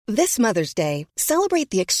This Mother's Day, celebrate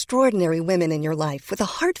the extraordinary women in your life with a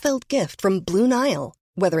heartfelt gift from Blue Nile.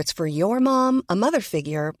 Whether it's for your mom, a mother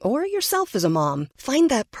figure, or yourself as a mom, find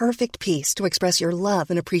that perfect piece to express your love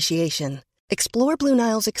and appreciation. Explore Blue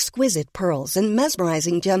Nile's exquisite pearls and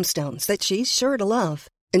mesmerizing gemstones that she's sure to love.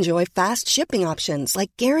 Enjoy fast shipping options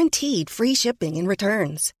like guaranteed free shipping and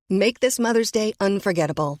returns. Make this Mother's Day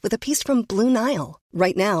unforgettable with a piece from Blue Nile.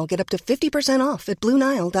 Right now, get up to 50% off at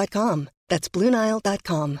BlueNile.com. That's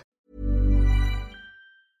BlueNile.com.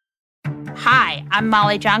 Hi, I'm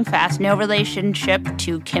Molly Jong-Fast, no relationship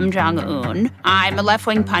to Kim Jong-un. I'm a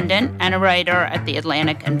left-wing pundit and a writer at The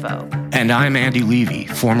Atlantic and Vogue. And I'm Andy Levy,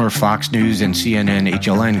 former Fox News and CNN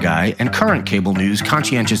HLN guy and current cable news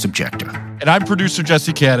conscientious objector. And I'm producer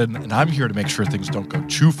Jesse Cannon, and I'm here to make sure things don't go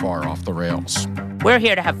too far off the rails. We're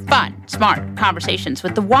here to have fun, smart conversations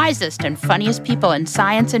with the wisest and funniest people in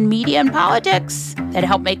science and media and politics that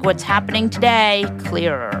help make what's happening today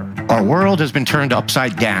clearer. Our world has been turned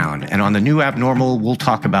upside down, and on the new Abnormal, we'll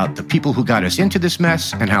talk about the people who got us into this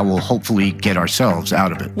mess and how we'll hopefully get ourselves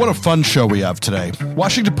out of it. What a fun show we have today.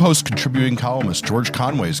 Washington Post contributing columnist George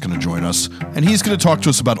Conway is going to join us, and he's going to talk to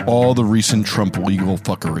us about all the recent Trump legal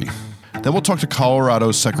fuckery. Then we'll talk to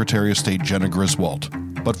Colorado Secretary of State Jena Griswold.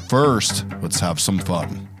 But first, let's have some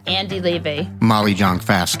fun. Andy Levy. Molly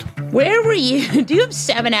Jong-Fast. Where were you? Do you have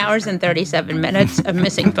 7 hours and 37 minutes of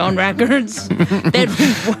missing phone records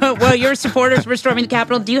that while your supporters were storming the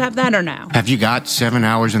Capitol? Do you have that or no? Have you got 7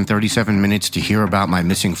 hours and 37 minutes to hear about my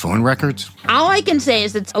missing phone records? All I can say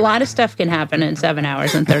is that a lot of stuff can happen in 7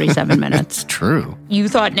 hours and 37 minutes. It's true. You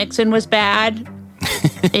thought Nixon was bad?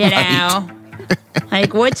 You know?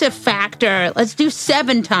 Like, what's a factor? Let's do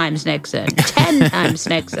 7 times Nixon, 10 times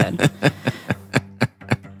Nixon.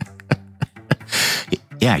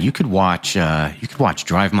 Yeah, you could watch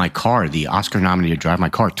Drive My Car, the Oscar-nominated Drive My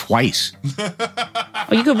Car, twice.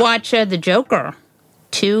 Or you could watch The Joker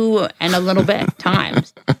 2 and a little bit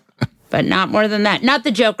times, but not more than that. Not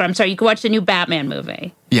The Joker. I'm sorry. You could watch the new Batman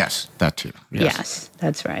movie. Yes, that too. Yes,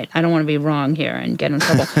 that's right. I don't want to be wrong here and get in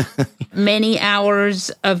trouble. Many hours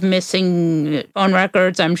of missing phone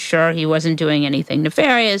records. I'm sure he wasn't doing anything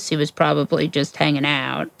nefarious. He was probably just hanging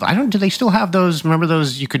out. Do they still have those? Remember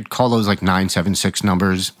those? You could call those like 976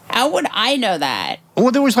 numbers. How would I know that?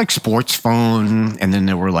 Well, there was like sports phone, and then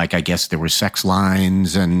there were like, I guess there were sex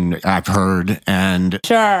lines, and I've heard, and...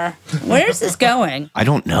 Sure. Where's this going? I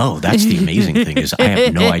don't know. That's the amazing thing is I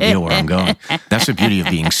have no idea where I'm going. That's the beauty of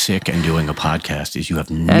being sick and doing a podcast is you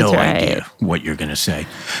have no idea what you're going to say.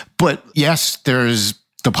 But yes, there's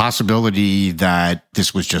the possibility that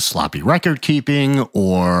this was just sloppy record keeping,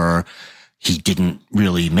 or he didn't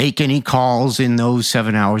really make any calls in those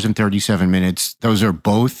 7 hours and 37 minutes. Those are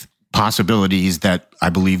both possibilities that I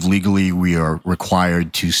believe legally we are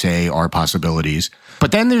required to say are possibilities.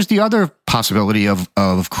 But then there's the other possibility of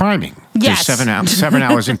criming. Yes. There's 7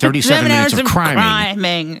 hours and 37 minutes of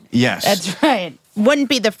criming. Yes. That's right. Wouldn't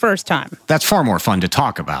be the first time. That's far more fun to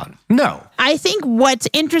talk about. No. I think what's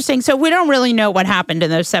interesting, so we don't really know what happened in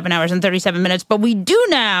those 7 hours and 37 minutes, but we do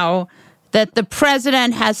know that the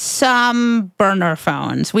president has some burner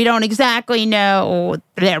phones. We don't exactly know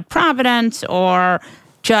their provenance or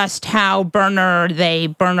just how burner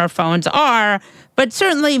phones are, but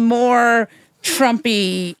certainly more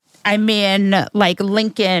Trumpy. I mean, like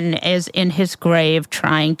Lincoln is in his grave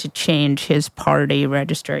trying to change his party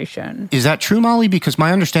registration. Is that true, Molly? Because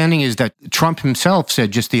my understanding is that Trump himself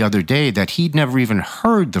said just the other day that he'd never even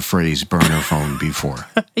heard the phrase burner phone before.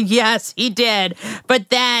 Yes, he did. But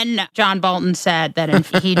then John Bolton said that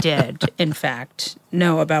he did, in fact,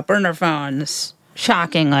 know about burner phones.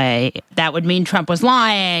 Shockingly, that would mean Trump was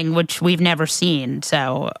lying, which we've never seen.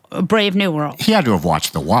 So, a brave new world. He had to have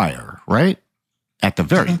watched The Wire, right? At the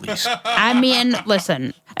very least. I mean,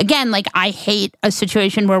 listen, again, like, I hate a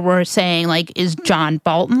situation where we're saying, like, is John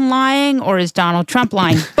Bolton lying or is Donald Trump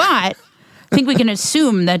lying? But I think we can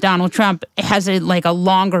assume that Donald Trump has a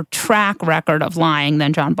longer track record of lying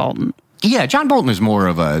than John Bolton. Yeah, John Bolton is more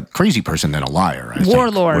of a crazy person than a liar, I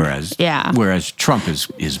Warlord. think. Whereas Trump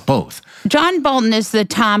is both. John Bolton is the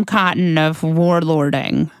Tom Cotton of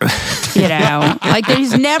warlording, you know? Like,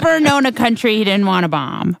 he's never known a country he didn't want to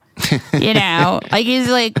bomb, you know? Like, he's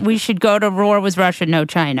like, we should go to war with Russia, no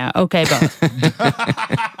China. Okay, both.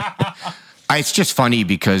 It's just funny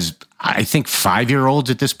because I think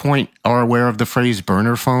 5-year-olds at this point are aware of the phrase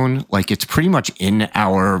burner phone. Like, it's pretty much in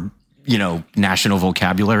our national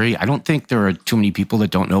vocabulary. I don't think there are too many people that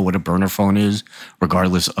don't know what a burner phone is,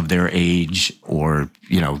 regardless of their age or,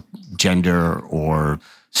 gender or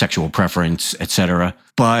sexual preference, etc.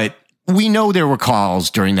 But we know there were calls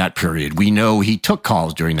during that period. We know he took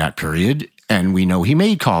calls during that period. And we know he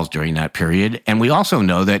made calls during that period. And we also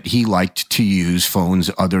know that he liked to use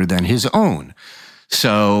phones other than his own.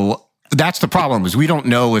 So that's the problem, is we don't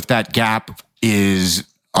know if that gap is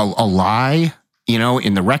a lie,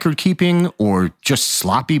 in the record keeping, or just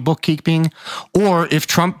sloppy bookkeeping, or if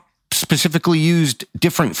Trump specifically used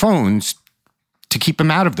different phones to keep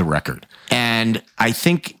him out of the record. And I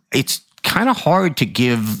think it's kind of hard to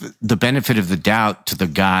give the benefit of the doubt to the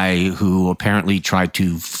guy who apparently tried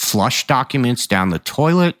to flush documents down the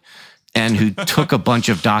toilet and who took a bunch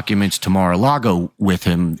of documents to Mar-a-Lago with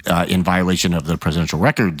him in violation of the Presidential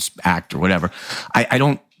Records Act or whatever. I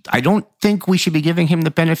don't think we should be giving him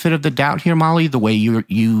the benefit of the doubt here, Molly, the way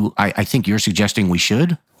I think you're suggesting we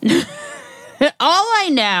should. All I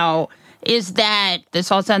know is that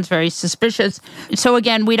this all sounds very suspicious. So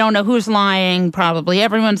again, we don't know who's lying. Probably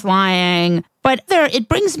everyone's lying. But it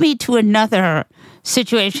brings me to another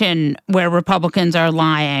situation where Republicans are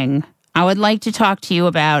lying. I would like to talk to you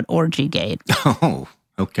about Orgygate. Oh,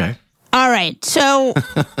 okay. All right. So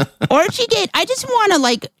Orgygate, I just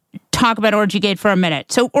want to talk about Orgygate for a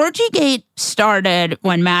minute. So Orgygate started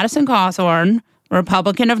when Madison Cawthorn,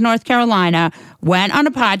 Republican of North Carolina, went on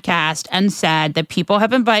a podcast and said that people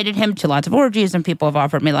have invited him to lots of orgies and people have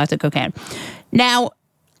offered me lots of cocaine. Now,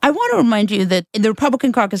 I want to remind you that the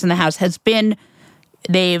Republican caucus in the House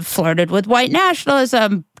they've flirted with white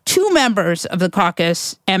nationalism. 2 members of the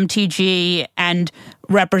caucus, MTG and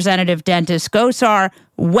Representative Dennis Gosar,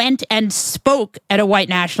 went and spoke at a white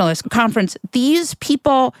nationalist conference. These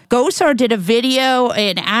people, Gosar did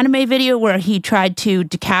an anime video where he tried to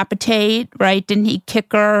decapitate, right? Didn't he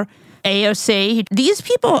kick her? AOC. These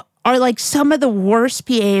people are some of the worst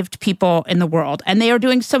behaved people in the world. And they are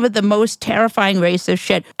doing some of the most terrifying racist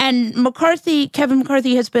shit. And Kevin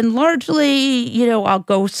McCarthy has been largely, I'll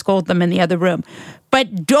go scold them in the other room.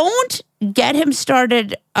 But don't get him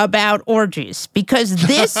started about orgies, because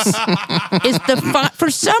this is for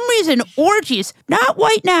some reason, orgies, not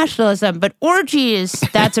white nationalism, but orgies,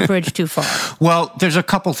 that's a bridge too far. Well, there's a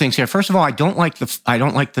couple things here. First of all, I don't like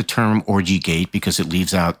the term Orgygate because it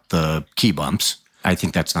leaves out the key bumps. I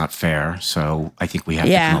think that's not fair. So I think we have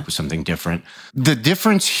to come up with something different. The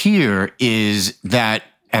difference here is that,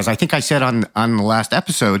 as I think I said on the last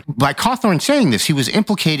episode, by Cawthorn saying this, he was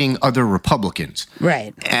implicating other Republicans.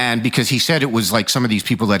 Right. And because he said it was some of these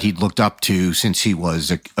people that he'd looked up to since he was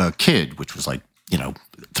a kid, which was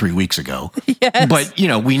 3 weeks ago. Yes. But,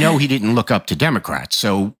 we know he didn't look up to Democrats.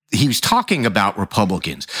 So he was talking about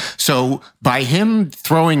Republicans. So by him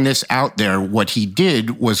throwing this out there, what he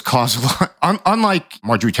did was cause a lot, unlike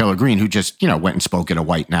Marjorie Taylor Greene, who just, went and spoke at a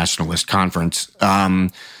white nationalist conference,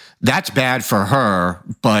 that's bad for her,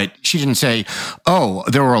 but she didn't say, oh,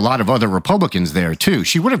 there were a lot of other Republicans there too.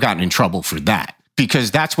 She would have gotten in trouble for that,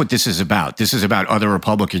 because that's what this is about. This is about other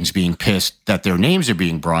Republicans being pissed that their names are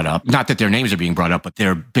being brought up. Not that their names are being brought up, but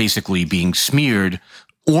they're basically being smeared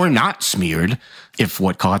or not smeared, if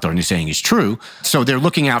what Cawthorn is saying is true. So they're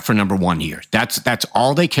looking out for number one here. That's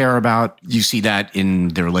all they care about. You see that in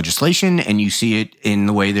their legislation, and you see it in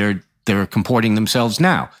the way they're comporting themselves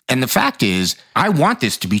now. And the fact is, I want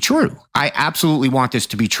this to be true. I absolutely want this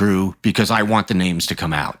to be true because I want the names to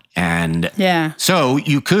come out. And so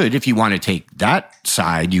you could, if you want to take that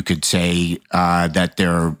side, you could say that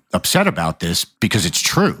they're upset about this because it's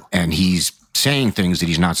true. And he's saying things that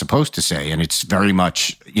he's not supposed to say. And it's very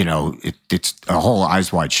much, it's a whole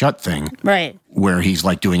Eyes Wide Shut thing. Right. Where he's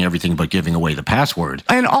doing everything but giving away the password.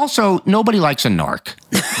 And also, nobody likes a narc.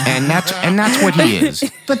 And that's what he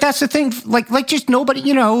is. But that's the thing, just nobody,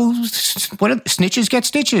 snitches get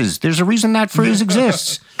stitches. There's a reason that phrase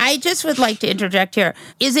exists. I just would like to interject here.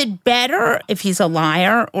 Is it better if he's a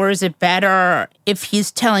liar, or is it better if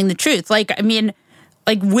he's telling the truth?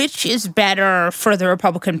 Which is better for the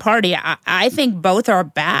Republican Party? I think both are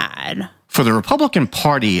bad. For the Republican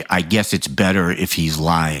Party, I guess it's better if he's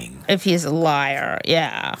lying. If he's a liar,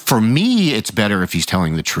 yeah. For me, it's better if he's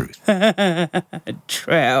telling the truth.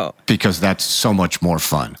 True. Because that's so much more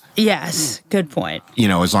fun. Yes, good point.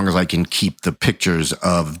 As long as I can keep the pictures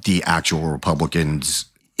of the actual Republicans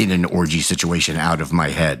in an orgy situation out of my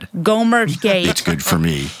head. Gohmert-gate. It's good for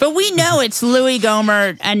me. But we know it's Louis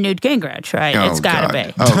Gohmert and Newt Gingrich, right? It's got to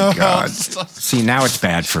be. Oh, God. See, now it's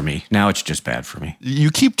bad for me. Now it's just bad for me. You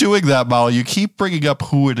keep doing that, Molly. You keep bringing up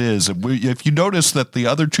who it is. If you notice that the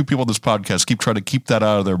other 2 people on this podcast keep trying to keep that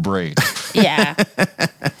out of their brain. Yeah.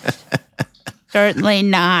 Certainly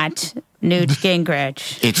not Newt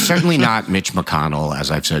Gingrich. It's certainly not Mitch McConnell, as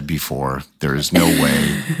I've said before. There is no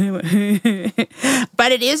way.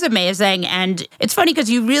 But it is amazing. And it's funny because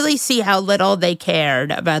you really see how little they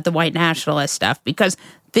cared about the white nationalist stuff, because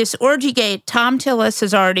this Orgygate, Tom Tillis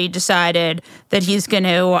has already decided that he's going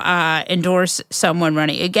to endorse someone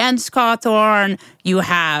running against Cawthorn. You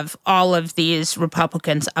have all of these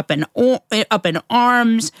Republicans up in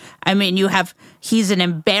arms. I mean, he's an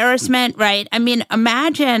embarrassment, right? I mean,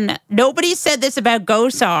 imagine, nobody said this about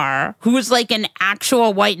Gosar, who's like an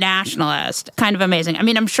actual white nationalist. Kind of amazing. I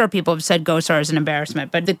mean, I'm sure people have said Gosar is an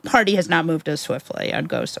embarrassment, but the party has not moved as swiftly on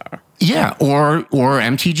Gosar. Yeah, or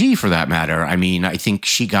MTG for that matter. I mean, I think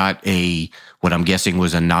she got what I'm guessing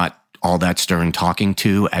was a not all that stern talking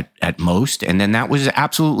to at most, and then that was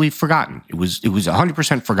absolutely forgotten. It was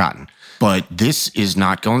 100% forgotten. But this is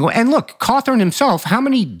not going away. And look, Cawthorn himself, how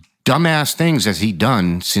many dumbass things has he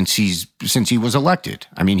done since he was elected?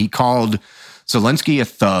 I mean, he called Zelensky a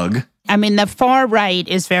thug. I mean, the far right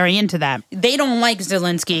is very into that. They don't like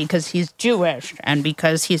Zelensky because he's Jewish and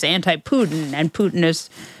because he's anti-Putin, and Putin is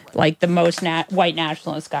like the most white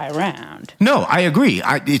nationalist guy around. No, I agree.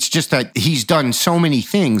 It's just that he's done so many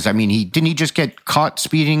things. I mean, didn't he just get caught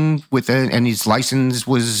speeding and his license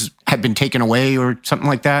had been taken away or something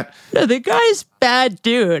like that? No, the guy's bad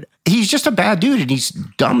dude. He's just a bad dude, and he's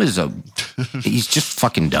dumb he's just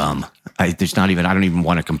fucking dumb. I don't even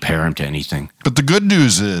want to compare him to anything. But the good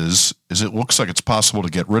news is it looks like it's possible to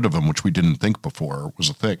get rid of him, which we didn't think before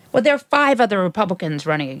was a thing. Well, there are 5 other Republicans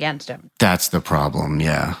running against him. That's the problem,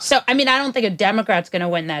 yeah. So, I mean, I don't think a Democrat's going to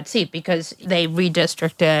win that seat because they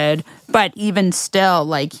redistricted, but even still,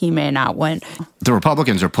 like, he may not win. The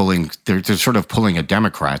Republicans are they're sort of pulling a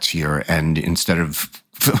Democrats here, and instead of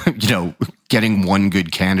getting one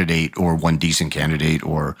good candidate or one decent candidate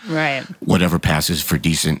or whatever passes for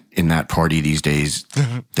decent in that party these days,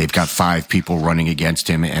 they've got 5 people running against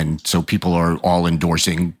him. And so people are all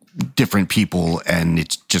endorsing different people, and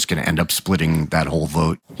it's just going to end up splitting that whole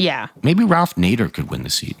vote. Yeah. Maybe Ralph Nader could win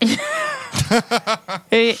the seat.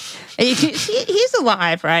 He's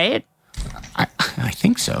alive, right? I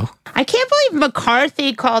think so. I can't believe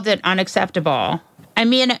McCarthy called it unacceptable. I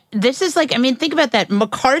mean, think about that.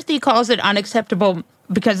 McCarthy calls it unacceptable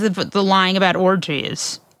because of the lying about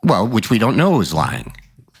orgies. Well, which we don't know is lying.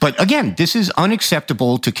 But again, this is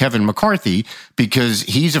unacceptable to Kevin McCarthy because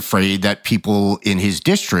he's afraid that people in his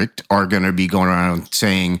district are going to be going around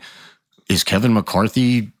saying, is Kevin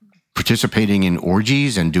McCarthy participating in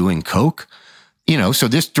orgies and doing coke? So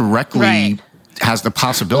this directly has the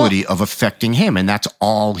possibility of affecting him, and that's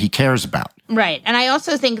all he cares about. Right. And I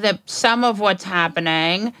also think that some of what's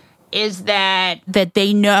happening is that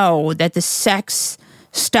they know that the sex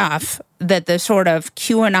stuff, that the sort of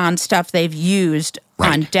QAnon stuff they've used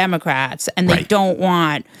on Democrats, and they don't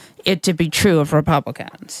want it to be true of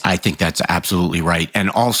Republicans. I think that's absolutely right. And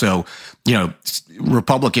also,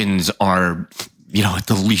 Republicans are,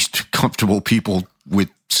 the least comfortable people with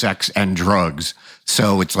sex and drugs.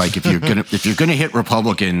 So it's like if you're gonna hit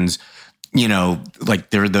Republicans,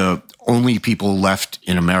 they're the only people left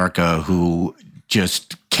in America who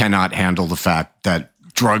just cannot handle the fact that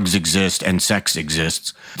drugs exist and sex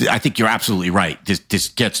exists. I think you're absolutely right. This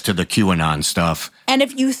gets to the QAnon stuff. And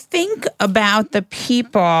if you think about the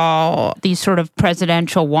people, these sort of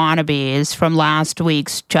presidential wannabes from last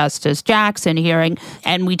week's Justice Jackson hearing,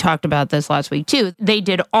 and we talked about this last week too, they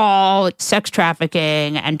did all sex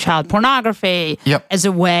trafficking and child pornography as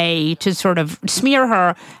a way to sort of smear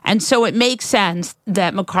her. And so it makes sense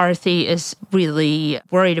that McCarthy is really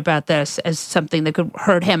worried about this as something that could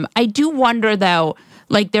hurt him. I do wonder, though,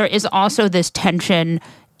 there is also this tension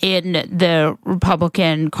in the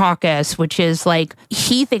Republican caucus, which is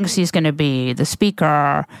he thinks he's going to be the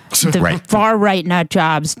speaker. The far right nut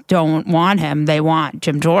jobs don't want him. They want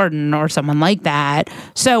Jim Jordan or someone like that.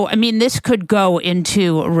 So, I mean, this could go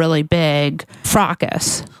into a really big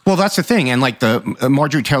fracas. Well, that's the thing. And the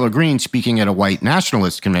Marjorie Taylor Greene speaking at a white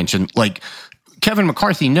nationalist convention, Kevin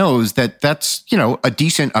McCarthy knows that that's, a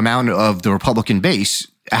decent amount of the Republican base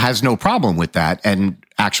has no problem with that and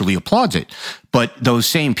actually applauds it. But those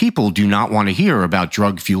same people do not want to hear about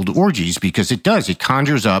drug-fueled orgies because it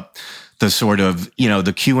conjures up the sort of,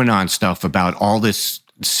 the QAnon stuff about all this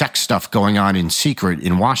sex stuff going on in secret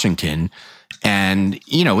in Washington. And,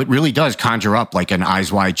 it really does conjure up an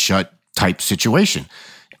Eyes Wide Shut type situation.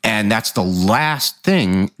 And that's the last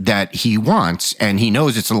thing that he wants. And he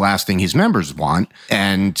knows it's the last thing his members want.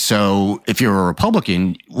 And so if you're a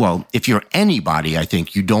Republican, well, if you're anybody, I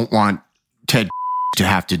think you don't want Ted to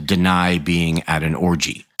have to deny being at an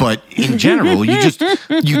orgy. But in general,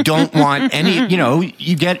 you don't want any,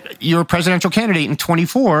 you're a presidential candidate in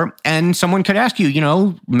 24 and someone could ask you,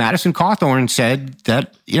 Madison Cawthorn said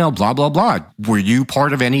that, blah, blah, blah. Were you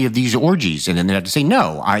part of any of these orgies? And then they have to say,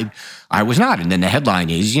 no, I was not. And then the headline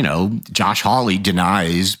is, Josh Hawley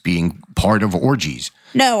denies being part of orgies.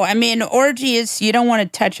 No, I mean, orgies, you don't want to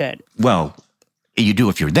touch it. Well, you do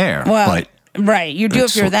if you're there, but... Right, you do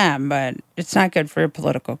if you're them, but it's not good for your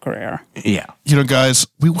political career. Yeah. Guys,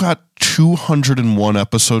 we got 201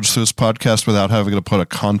 episodes to this podcast without having to put a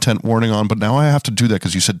content warning on, but now I have to do that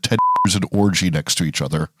because you said Ted is an orgy next to each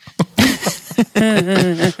other.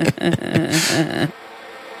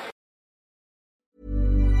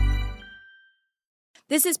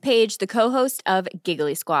 This is Paige, the co-host of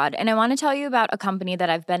Giggly Squad, and I want to tell you about a company that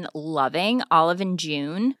I've been loving, Olive &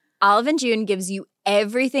 June. Olive & June gives you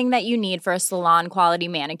everything that you need for a salon-quality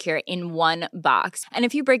manicure in one box. And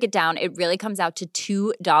if you break it down, it really comes out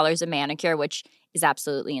to $2 a manicure, which is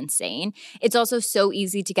absolutely insane. It's also so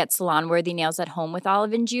easy to get salon-worthy nails at home with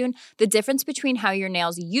Olive & June. The difference between how your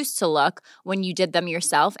nails used to look when you did them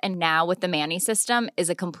yourself and now with the Mani system is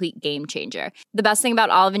a complete game changer. The best thing about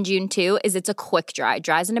Olive & June, too, is it's a quick dry.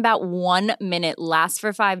 Dries in about 1 minute, lasts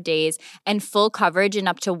for 5 days, and full coverage in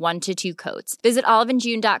up to 1 to 2 coats. Visit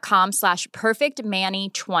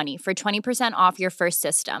oliveandjune.com/perfectmani20 for 20% off your first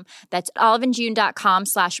system. That's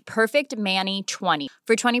oliveandjune.com/perfectmani20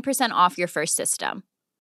 for 20% off your first system.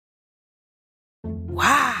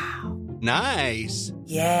 Wow. Nice.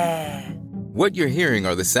 Yeah. What you're hearing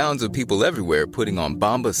are the sounds of people everywhere putting on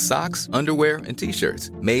Bombas socks, underwear, and T-shirts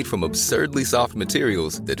made from absurdly soft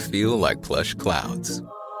materials that feel like plush clouds.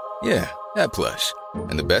 Yeah, that plush.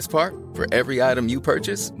 And the best part? For every item you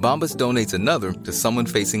purchase, Bombas donates another to someone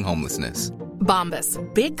facing homelessness. Bombas.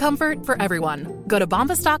 Big comfort for everyone. Go to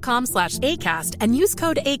bombas.com/ACAST and use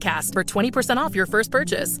code ACAST for 20% off your first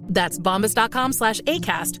purchase. That's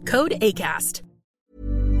bombas.com/ACAST. Code ACAST.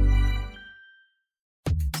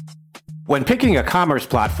 When picking a commerce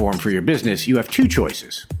platform for your business, you have two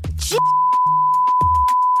choices.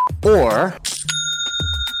 Or...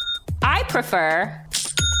 I prefer...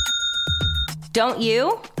 Don't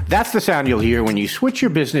you? That's the sound you'll hear when you switch your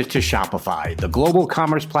business to Shopify, the global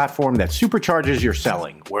commerce platform that supercharges your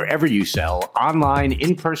selling wherever you sell, online,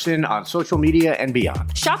 in person, on social media, and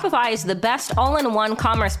beyond. Shopify is the best all-in-one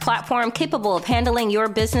commerce platform capable of handling your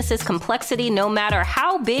business's complexity no matter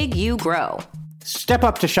how big you grow. Step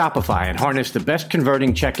up to Shopify and harness the best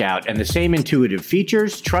converting checkout and the same intuitive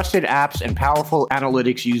features, trusted apps, and powerful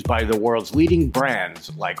analytics used by the world's leading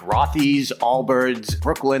brands like Rothy's, Allbirds,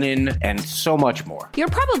 Brooklinen, and so much more. You're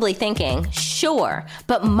probably thinking, sure,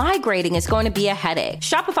 but migrating is going to be a headache.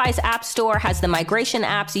 Shopify's App Store has the migration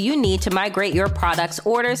apps you need to migrate your products,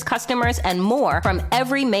 orders, customers, and more from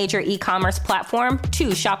every major e-commerce platform to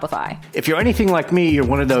Shopify. If you're anything like me, you're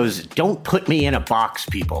one of those don't put me in a box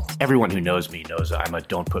people. Everyone who knows me knows I'm a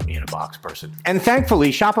don't put me in a box person. And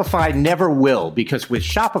thankfully, Shopify never will, because with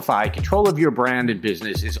Shopify, control of your brand and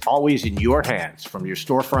business is always in your hands, from your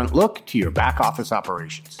storefront look to your back office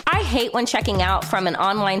operations. I hate when checking out from an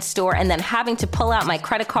online store and then having to pull out my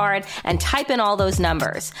credit card and type in all those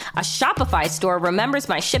numbers. A Shopify store remembers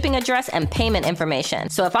my shipping address and payment information.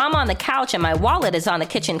 So if I'm on the couch and my wallet is on the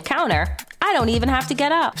kitchen counter, I don't even have to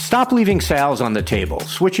get up. Stop leaving sales on the table.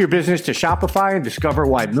 Switch your business to Shopify and discover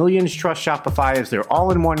why millions trust Shopify as their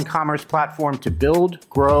all-in-one commerce platform to build,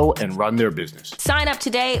 grow, and run their business. Sign up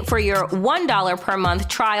today for your $1 per month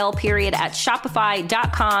trial period at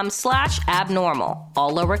shopify.com/abnormal,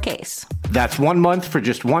 all lowercase. That's 1 month for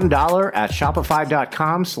just $1 at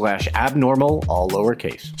shopify.com/abnormal, all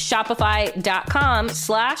lowercase.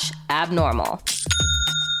 Shopify.com/abnormal.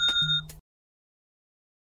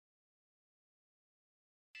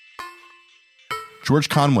 George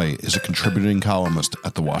Conway is a contributing columnist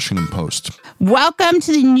at The Washington Post. Welcome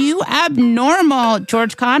to the new abnormal,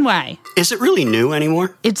 George Conway. Is it really new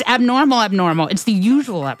anymore? It's abnormal. It's the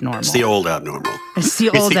usual abnormal. It's the old abnormal. It's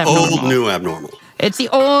the old new abnormal. It's the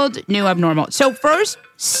old new abnormal. So first,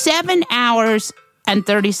 7 hours and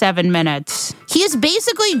 37 minutes. He is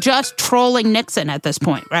basically just trolling Nixon at this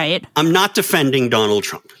point, right? I'm not defending Donald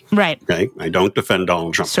Trump. Right. Okay. I don't defend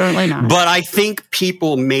Donald Trump. Certainly not. But I think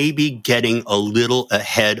people may be getting a little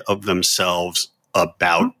ahead of themselves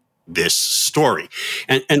about this story.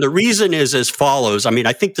 And the reason is as follows. I mean,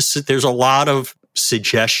 I think there's a lot of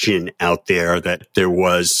suggestion out there that there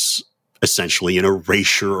was essentially an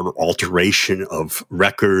erasure or alteration of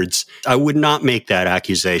records. I would not make that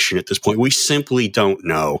accusation at this point. We simply don't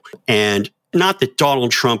know. And not that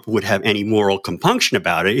Donald Trump would have any moral compunction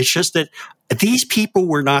about it. It's just that these people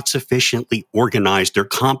were not sufficiently organized or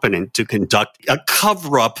competent to conduct a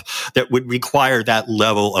cover-up that would require that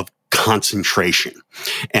level of concentration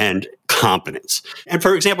and competence. And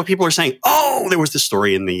for example, people are saying, oh, there was this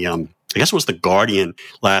story in the, I guess it was The Guardian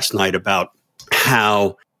last night about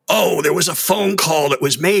how, oh, there was a phone call that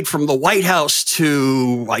was made from the White House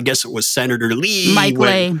to, I guess it was Senator Lee. Mike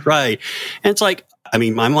Lee. Right. And it's like, I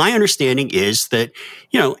mean, my understanding is that,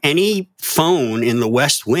 any phone in the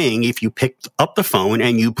West Wing, if you pick up the phone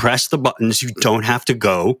and you press the buttons, you don't have to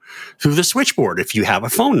go through the switchboard if you have a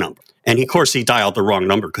phone number. And of course, he dialed the wrong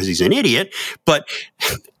number because he's an idiot. But,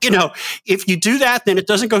 if you do that, then it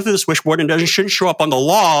doesn't go through the switchboard and shouldn't show up on the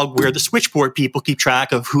log where the switchboard people keep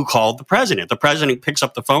track of who called the president. The president picks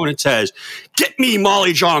up the phone and says, "Get me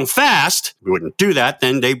Molly Jong fast." We wouldn't do that.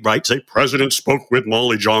 Then they say, "President spoke with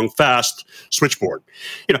Molly Jong fast," switchboard.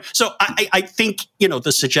 So I think,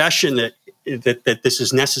 the suggestion that this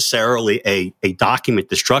is necessarily a document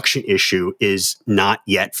destruction issue is not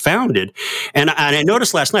yet founded. And I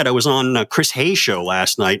noticed last night, I was on Chris Hayes' show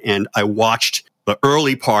last night, and I watched the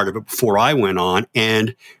early part of it before I went on,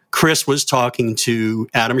 and Chris was talking to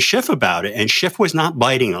Adam Schiff about it, and Schiff was not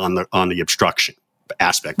biting on the obstruction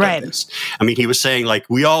aspect of this. I mean, he was saying, like,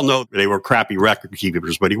 we all know they were crappy record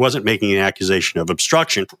keepers, but he wasn't making an accusation of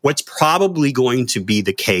obstruction. What's probably going to be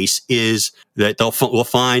the case is that we'll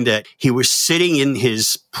find that he was sitting in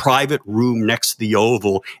his private room next to the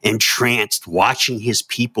Oval, entranced, watching his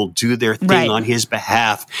people do their thing on his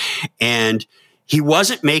behalf. And he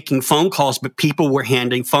wasn't making phone calls, but people were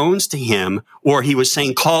handing phones to him, or he was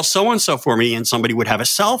saying, "Call so-and-so for me," and somebody would have a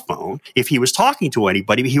cell phone. If he was talking to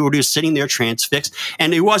anybody, he would be sitting there transfixed.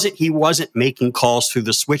 And he wasn't making calls through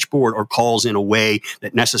the switchboard or calls in a way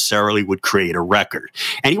that necessarily would create a record.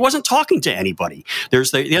 And he wasn't talking to anybody. He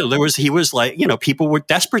was like, people were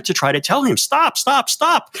desperate to try to tell him, "Stop, stop,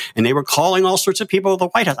 stop." And they were calling all sorts of people to the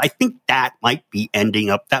White House. I think that might be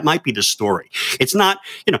that might be the story. It's not,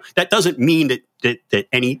 that doesn't mean that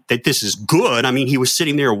this is good. I mean, he was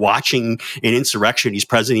sitting there watching an insurrection. He's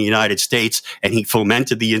president of the United States, and he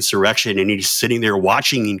fomented the insurrection, and he's sitting there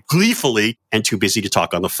watching gleefully and too busy to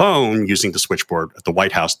talk on the phone using the switchboard at the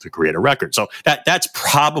White House to create a record. So that's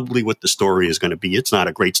probably what the story is going to be. It's not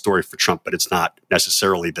a great story for Trump, but it's not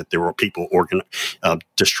necessarily that there were people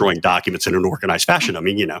destroying documents in an organized fashion. I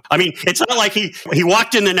mean, it's not like he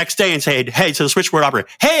walked in the next day and said, "Hey," to the switchboard operator,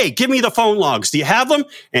 "Hey, give me the phone logs. Do you have them?"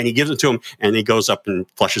 And he gives it to him, and he goes up and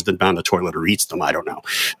flushes them down the toilet or eats them. I don't know.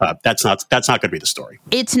 That's not going to be the story.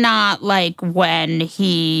 It's not like when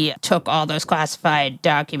he took all those classified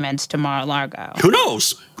documents to Mar-a-Lago. Who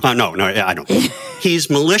knows? No, I don't. He's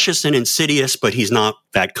malicious and insidious, but he's not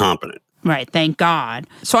that competent. Right, thank God.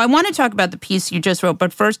 So I want to talk about the piece you just wrote,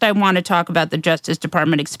 but first I want to talk about the Justice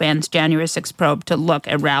Department expands January 6th probe to look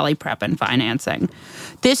at rally prep and financing.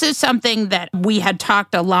 This is something that we had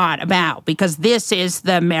talked a lot about because this is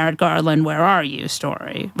the Merrick Garland, where are you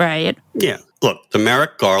story, right? Yeah. Look, the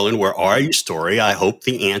Merrick Garland, where are you story, I hope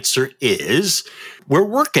the answer is we're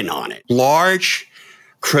working on it. Large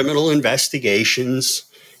criminal investigations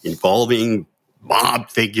involving mob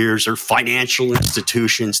figures or financial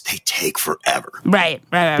institutions, they take forever. Right.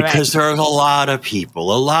 Because there's a lot of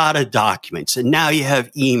people, a lot of documents, and now you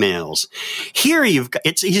have emails. Here you've got,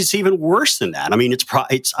 it's even worse than that. I mean,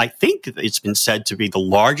 I think it's been said to be the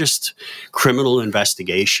largest criminal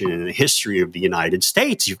investigation in the history of the United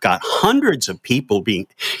States. You've got hundreds of people being,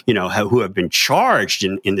 who have been charged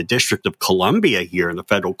in the District of Columbia here in the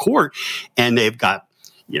federal court, and they've got,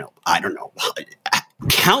 I don't know,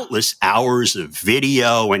 countless hours of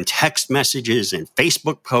video and text messages and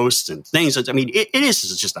Facebook posts and things. I mean, it is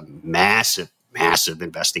just a massive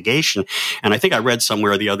investigation. And I think I read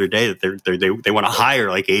somewhere the other day that they want to hire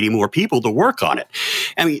like 80 more people to work on it.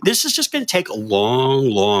 I mean, this is just going to take a long,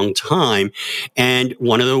 long time. And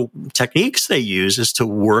one of the techniques they use is to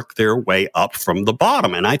work their way up from the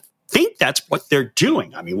bottom. And I think that's what they're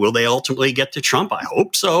doing. I mean, will they ultimately get to Trump? I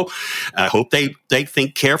hope so. I hope they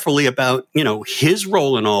think carefully about, his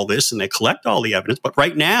role in all this and they collect all the evidence. But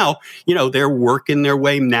right now, they're working their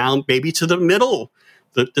way now maybe to the middle,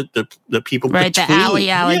 the people right, between. the Ali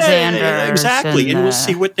Alexander. Yeah, exactly. And we'll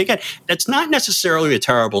see what they get. That's not necessarily a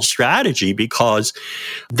terrible strategy because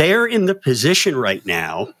they're in the position right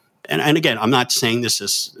now. And again, I'm not saying this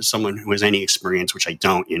as someone who has any experience, which I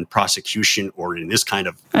don't, in prosecution or in this kind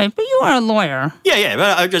of. Right, but you are a lawyer. Yeah,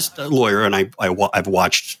 but I'm just a lawyer, and I've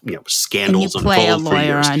watched scandals and you play unfold a lawyer for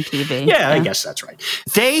years. on TV. Yeah, I guess that's right.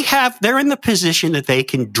 They're in the position that they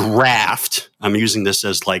can draft I'm using this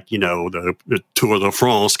as like, the Tour de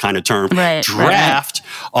France kind of term, right, draft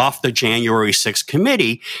off the January 6th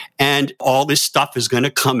committee. And all this stuff is going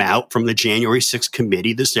to come out from the January 6th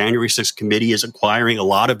committee. This January 6th committee is acquiring a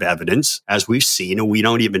lot of evidence, as we've seen, and we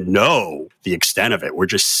don't even know the extent of it. We're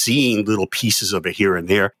just seeing little pieces of it here and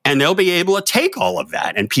there. And they'll be able to take all of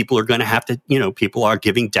that. And people are going to have to, people are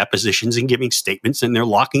giving depositions and giving statements, and they're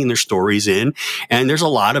locking their stories in. And there's a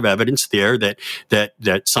lot of evidence there that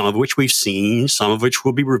some of which we've seen, some of which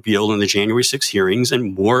will be revealed in the January 6th hearings,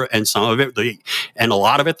 and more, and some of it, and a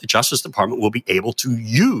lot of it, the Justice Department will be able to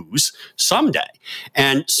use someday.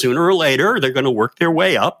 And sooner or later, they're going to work their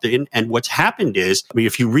way up. And what's happened is,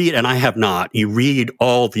 if you read, and I have not, you read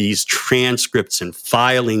all these transcripts and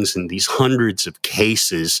filings and these hundreds of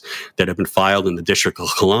cases that have been filed in the District of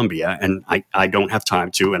Columbia, and I don't have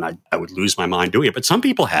time to, and I would lose my mind doing it, but some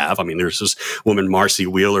people have. I mean, there's this woman, Marcy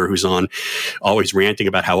Wheeler, who's on always ranting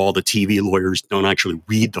about how all the TV lawyers don't actually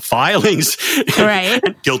read the filings. Right.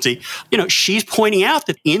 Guilty. She's pointing out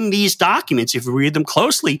that in these documents, if you read them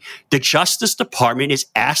closely, the Justice Department is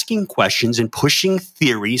asking questions and pushing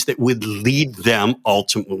theories that would lead them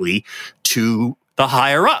ultimately to the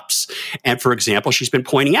higher ups. And for example, she's been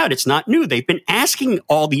pointing out it's not new. They've been asking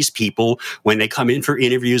all these people when they come in for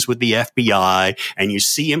interviews with the FBI, and you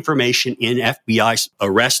see information in FBI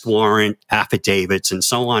arrest warrant affidavits and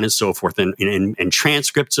so on and so forth, and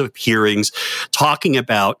transcripts of hearings talking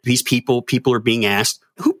about these people are being asked,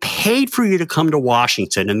 who paid for you to come to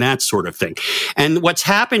Washington, and that sort of thing. And what's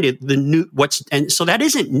happened and so that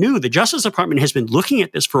isn't new. The Justice Department has been looking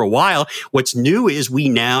at this for a while. What's new is we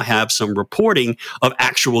now have some reporting of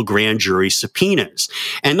actual grand jury subpoenas.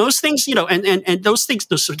 And those things, and those things,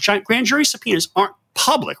 those grand jury subpoenas aren't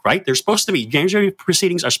public, right? They're supposed to be, grand jury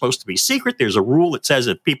proceedings are supposed to be secret. There's a rule that says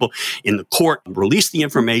if people in the court release the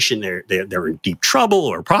information, they're in deep trouble,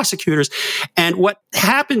 or prosecutors. And what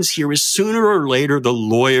happens here is sooner or later, the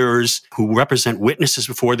lawyers who represent witnesses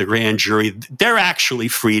before the grand jury, they're actually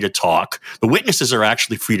free to talk. The witnesses are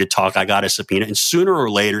actually free to talk. I got a subpoena. And sooner or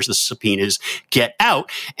later, the subpoenas get out.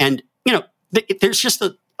 And, there's just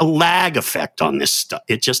a lag effect on this stuff.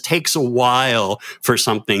 It just takes a while for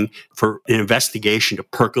an investigation to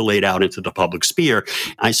percolate out into the public sphere.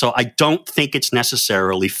 So I don't think it's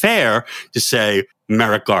necessarily fair to say,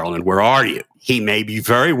 Merrick Garland, where are you? He may be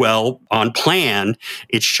very well on plan.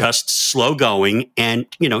 It's just slow going. And,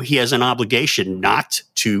 he has an obligation not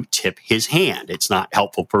to tip his hand. It's not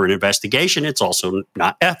helpful for an investigation. It's also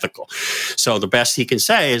not ethical. So the best he can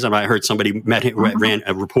say is, and I heard somebody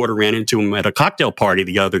a reporter ran into him at a cocktail party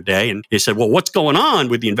the other day, and they said, well, what's going on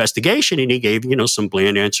with the investigation? And he gave, some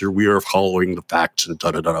bland answer. We are following the facts and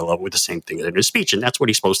with the same thing in his speech. And that's what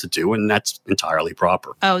he's supposed to do. And that's entirely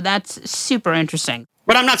proper. Oh, that's super interesting.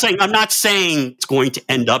 But I'm not saying it's going to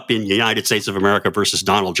end up in the United States of America versus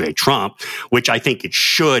Donald J. Trump, which I think it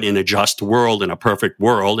should in a just world, in a perfect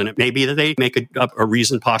world. And it may be that they make a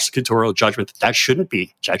reasoned prosecutorial judgment that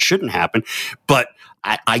shouldn't happen. But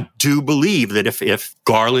I do believe that if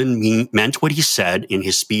Garland meant what he said in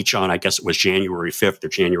his speech on, I guess it was January 5th or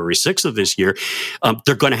January 6th of this year,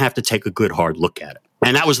 they're going to have to take a good hard look at it.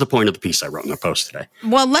 And that was the point of the piece I wrote in the Post today.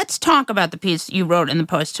 Well, let's talk about the piece you wrote in the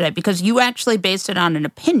Post today, because you actually based it on an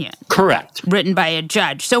opinion. Correct. Written by a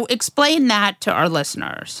judge. So explain that to our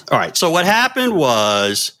listeners. All right. So what happened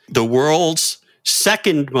was the world's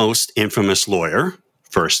second most infamous lawyer,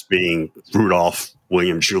 first being Rudolph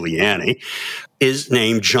William Giuliani, is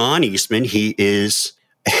named John Eastman. He is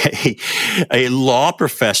a law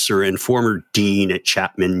professor and former dean at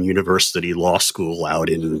Chapman University Law School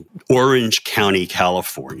out in Orange County,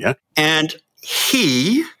 California. And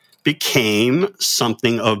he became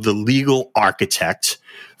something of the legal architect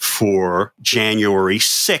for January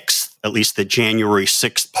 6th, at least the January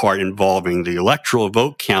 6th part involving the electoral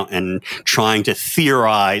vote count and trying to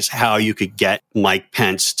theorize how you could get Mike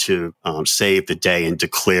Pence to save the day and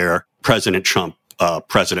declare President Trump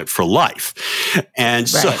president for life.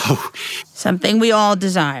 And right. So something we all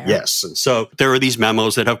desire. Yes. And so there are these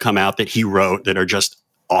memos that have come out that he wrote that are just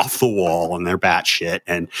off the wall and they're batshit.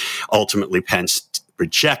 And ultimately Pence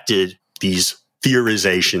rejected these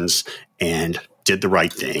theorizations and did the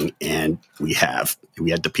right thing. And we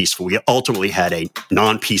ultimately had a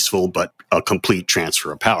non-peaceful, but a complete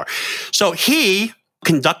transfer of power. So he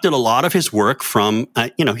conducted a lot of his work from,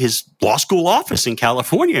 his law school office in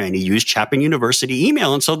California, and he used Chapman University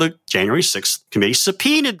email. And so the January 6th committee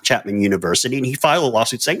subpoenaed Chapman University, and he filed a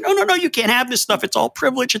lawsuit saying, no, you can't have this stuff. It's all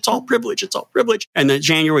privilege. It's all privilege. It's all privilege. And the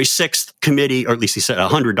January 6th committee, or at least he said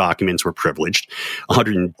 100 documents were privileged,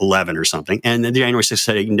 111 or something. And then the January 6th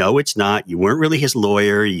said, no, it's not. You weren't really his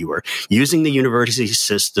lawyer. You were using the university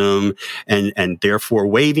system and therefore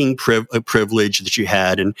waiving privilege that you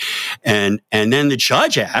had. And then the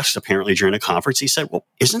judge asked, apparently during a conference, he said, well,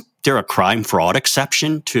 isn't there a crime fraud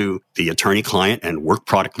exception to the attorney-client and work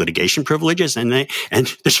product litigation privileges? And the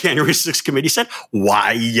January 6th committee said,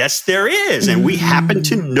 why, yes, there is. And we happen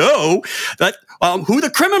to know that who the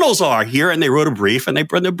criminals are here. And they wrote a brief, and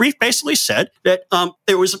the brief basically said that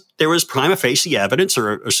there was prima facie evidence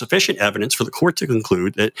or sufficient evidence for the court to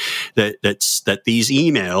conclude that these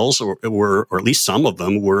emails, or at least some of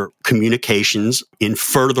them, were communications in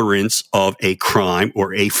furtherance of a crime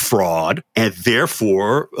or a fraud, and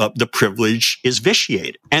therefore the privilege is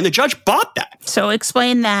vitiated. And the judge bought that. So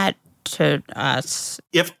explain that to us.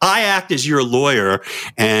 If I act as your lawyer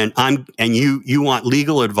and you want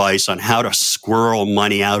legal advice on how to squirrel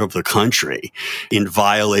money out of the country in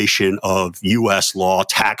violation of U.S. law,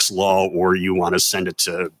 tax law, or you want to send it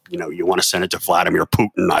to Vladimir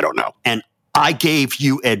Putin, I don't know. And I gave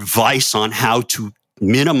you advice on how to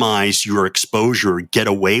minimize your exposure, get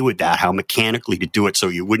away with that, how mechanically to do it so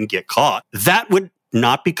you wouldn't get caught. That would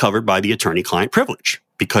not be covered by the attorney-client privilege,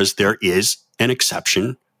 because there is an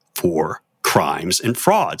exception for crimes and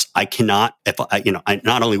frauds. I cannot,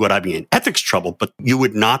 not only would I be in ethics trouble, but you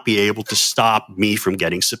would not be able to stop me from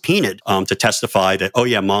getting subpoenaed to testify that, oh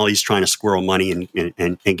yeah, Molly's trying to squirrel money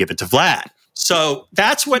and give it to Vlad. So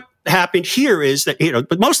that's what happened here, is that,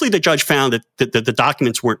 but mostly the judge found that the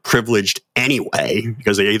documents weren't privileged anyway,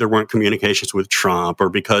 because they either weren't communications with Trump or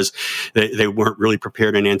because they weren't really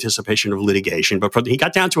prepared in anticipation of litigation. But he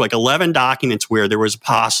got down to like 11 documents where there was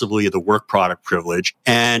possibly the work product privilege.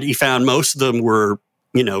 And he found most of them were,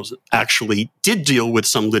 actually did deal with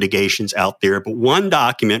some litigations out there. But one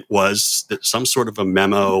document was some sort of a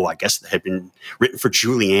memo, I guess, that had been written for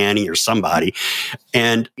Giuliani or somebody.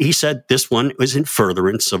 And he said this one was in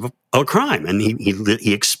furtherance of a crime. And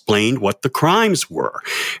he explained what the crimes were.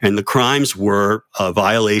 And the crimes were a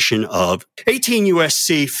violation of 18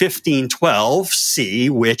 U.S.C. 1512C,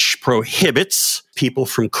 which prohibits people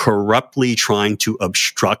from corruptly trying to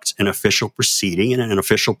obstruct an official proceeding. And an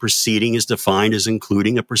official proceeding is defined as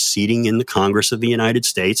including a proceeding in the Congress of the United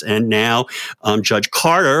States. And now Judge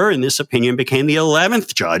Carter, in this opinion, became the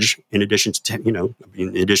 11th judge, in addition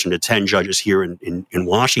to 10 judges here in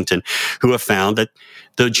Washington, who have found that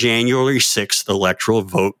the January 6th electoral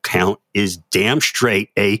vote count is damn straight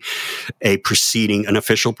a proceeding, an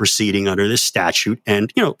official proceeding under this statute.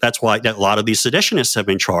 And, that's why a lot of these seditionists have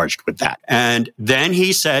been charged with that. And then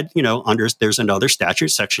he said, there's another statute,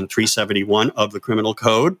 Section 371 of the Criminal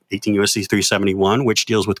Code, 18 U.S.C. 371, which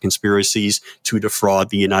deals with conspiracies to defraud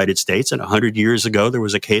the United States. And 100 years ago, there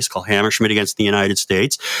was a case called Hammerschmidt against the United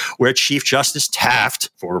States, where Chief Justice Taft,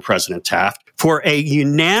 former President Taft, for a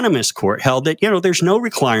unanimous court held that, there's no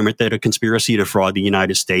requirement that a conspiracy to defraud the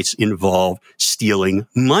United States involve stealing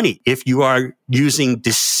money. If you are using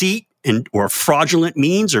deceit or fraudulent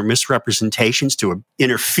means or misrepresentations to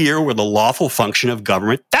interfere with a lawful function of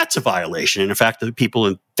government, that's a violation. And in fact, the people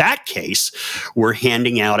in that case were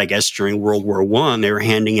handing out, I guess, during World War I, they were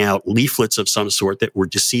handing out leaflets of some sort that were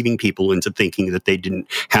deceiving people into thinking that they didn't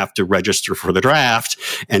have to register for the draft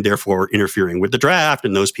and therefore interfering with the draft.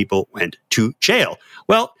 And those people went to jail.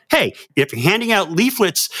 Well, hey, if you're handing out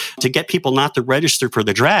leaflets to get people not to register for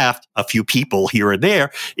the draft, a few people here or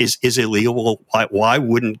there is illegal. Why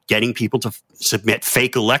wouldn't getting people to submit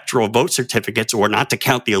fake electoral vote certificates or not to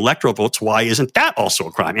count the electoral votes, why isn't that also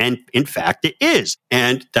a crime? And in fact, it is.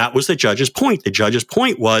 And that was the judge's point. The judge's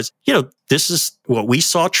point was, this is what we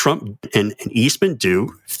saw Trump and Eastman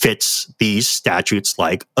do fits these statutes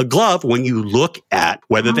like a glove. When you look at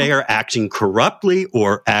whether they are acting corruptly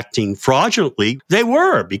or acting fraudulently, they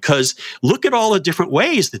were, because look at all the different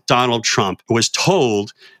ways that Donald Trump was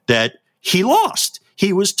told that he lost.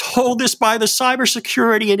 He was told this by the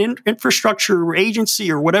Cybersecurity and Infrastructure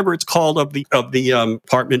Agency, or whatever it's called, of the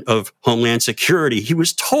Department of Homeland Security. He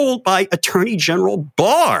was told by Attorney General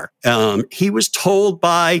Barr. He was told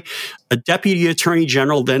by a Deputy Attorney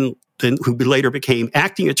General, then who later became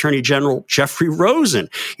Acting Attorney General Jeffrey Rosen.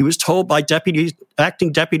 He was told by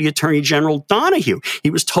Acting Deputy Attorney General Donahue. He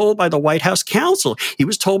was told by the White House counsel. He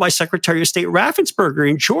was told by Secretary of State Raffensperger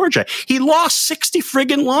in Georgia. He lost 60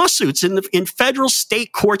 friggin' lawsuits in federal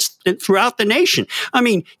state courts throughout the nation. I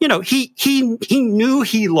mean, he knew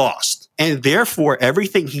he lost. And therefore,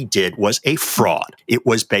 everything he did was a fraud. It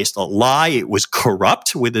was based on a lie. It was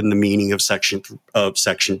corrupt within the meaning of Section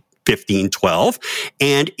 1512,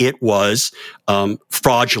 and it was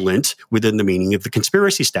fraudulent within the meaning of the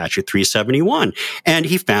conspiracy statute 371. And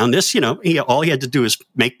he found this, all he had to do is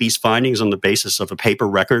make these findings on the basis of a paper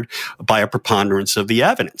record by a preponderance of the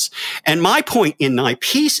evidence. And my point in my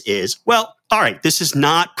piece is, well, all right, this is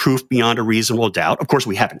not proof beyond a reasonable doubt. Of course,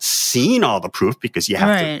 we haven't seen all the proof because you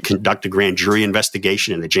have to conduct a grand jury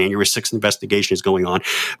investigation and the January 6th investigation is going on.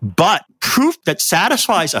 But proof that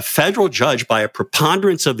satisfies a federal judge by a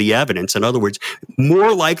preponderance of the evidence, in other words,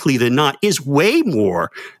 more likely than not, is way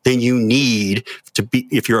more than you need to be,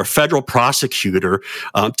 if you're a federal prosecutor,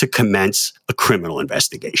 to commence a criminal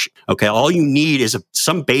investigation. Okay, all you need is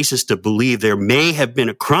some basis to believe there may have been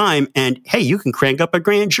a crime, and hey, you can crank up a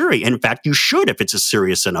grand jury. And in fact, you should if it's a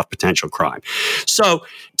serious enough potential crime. So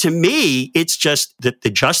to me, it's just that the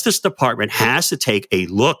Justice Department has to take a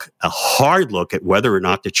hard look at whether or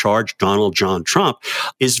not to charge Donald John Trump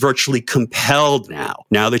is virtually compelled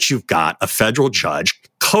now that you've got a federal judge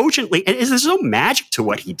cogently, and there's no magic to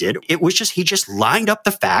what he did. It was just, he just lined up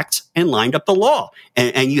the facts and lined up the law.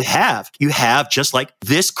 And you have just like,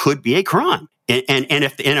 this could be a crime. And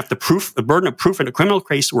if the burden of proof in a criminal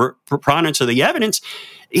case were preponderance of the evidence,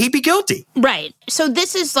 he'd be guilty. Right. So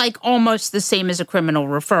this is like almost the same as a criminal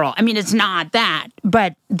referral. I mean, it's not that,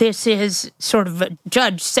 but this is sort of a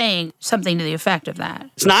judge saying something to the effect of that.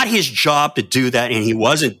 It's not his job to do that, and he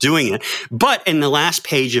wasn't doing it. But in the last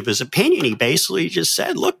page of his opinion, he basically just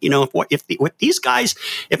said, look, if these guys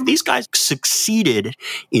succeeded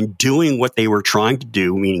in doing what they were trying to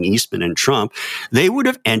do, meaning Eastman and Trump, they would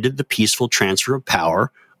have ended the peaceful transfer of power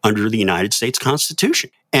under the United States Constitution.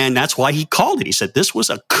 And that's why he called it. He said this was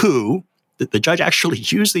a coup. The judge actually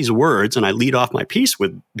used these words, and I lead off my piece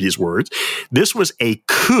with these words. This was a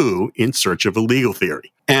coup in search of a legal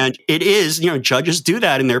theory. And it is, judges do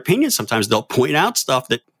that in their opinions. Sometimes they'll point out stuff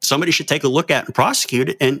that somebody should take a look at and prosecute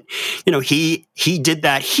it. And, he did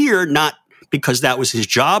that here, not because that was his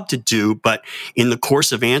job to do, but in the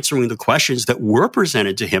course of answering the questions that were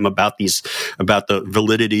presented to him about the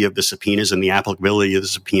validity of the subpoenas and the applicability of the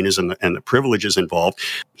subpoenas and the privileges involved,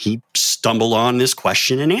 he stumbled on this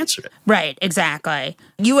question and answered it. Right, exactly.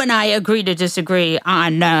 You and I agree to disagree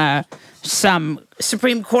on some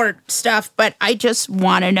Supreme Court stuff, but I just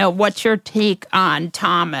want to know what's your take on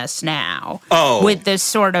Thomas now? With this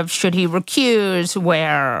sort of, should he recuse,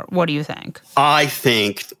 what do you think? I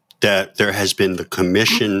think that there has been the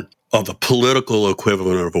commission of the political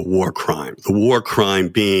equivalent of a war crime. The war crime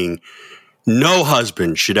being no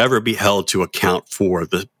husband should ever be held to account for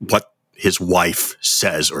what his wife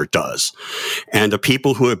says or does. And the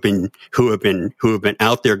people who have been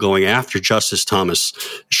out there going after Justice Thomas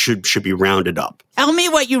should be rounded up. Tell me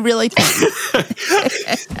what you really think.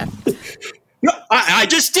 No, I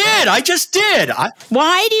just did.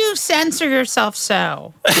 Why do you censor yourself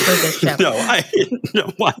so for this show? No.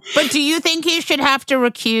 Why? But do you think he should have to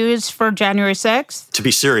recuse for January 6th? To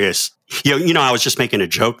be serious, I was just making a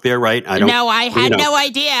joke there, right? I had no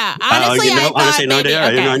idea. Honestly, I thought maybe.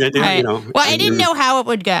 Okay. Well, I didn't know how it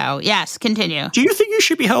would go. Yes, continue. Do you think you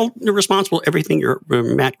should be held responsible for everything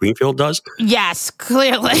Matt Greenfield does? Yes,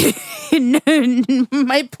 clearly.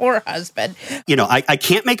 My poor husband. I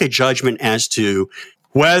can't make a judgment as to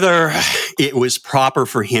whether it was proper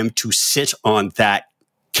for him to sit on that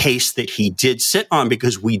case that he did sit on,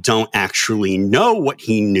 because we don't actually know what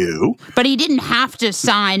he knew. But he didn't have to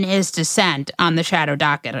sign his dissent on the shadow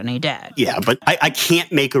docket, and he did. Yeah, but I can't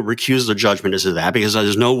make a recusal judgment as to that, because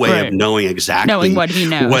there's no way of knowing exactly what he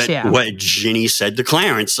knows, what Ginny said to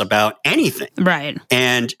Clarence about anything. Right.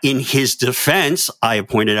 And in his defense, I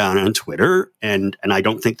pointed out on Twitter, and I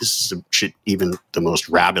don't think this should even the most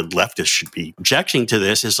rabid leftist should be objecting to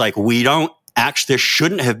this, is like, there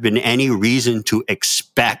shouldn't have been any reason to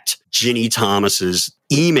expect Ginny Thomas's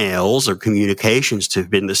emails or communications to have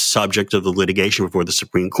been the subject of the litigation before the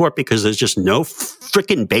Supreme Court, because there's just no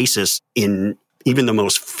frickin' basis in even the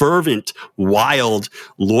most fervent, wild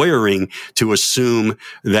lawyering to assume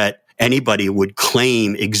that anybody would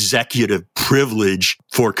claim executive privilege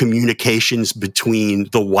for communications between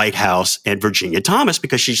the White House and Virginia Thomas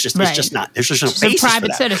because she's just, it's just not, there's just no she's basis a private for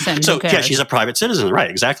that. citizen. So yeah, she's a private citizen.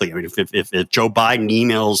 Right. Exactly. I mean, if Joe Biden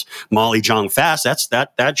emails Molly Jong-Fast,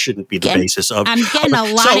 that shouldn't be the basis of. I'm getting a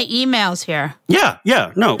lot of emails here. Yeah.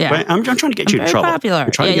 No, I'm trying to get you in trouble. Popular.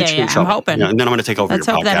 I'm trying to get you in trouble. I'm hoping. And then I'm going to take over your podcast.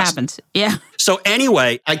 Let's hope that happens. Yeah. So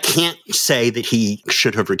anyway, I can't say that he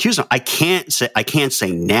should have recused him. I can't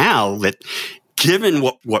say now that given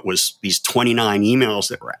what was these 29 emails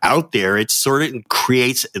that were out there, it sort of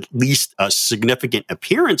creates at least a significant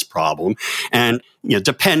appearance problem. And,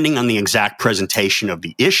 depending on the exact presentation of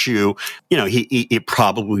the issue, it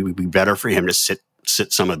probably would be better for him to sit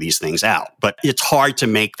some of these things out. But it's hard to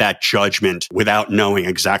make that judgment without knowing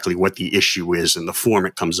exactly what the issue is and the form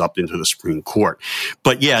it comes up into the Supreme Court.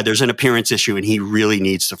 But yeah, there's an appearance issue, and he really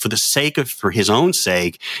needs to, for his own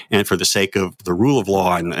sake and for the sake of the rule of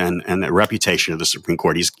law and the reputation of the Supreme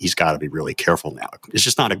Court, he's got to be really careful now. It's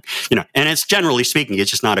just not and it's generally speaking,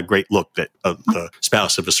 it's just not a great look that the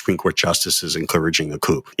spouse of a Supreme Court justice is encouraging a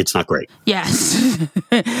coup. It's not great. Yes.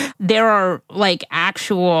 There are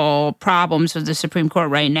actual problems with the Supreme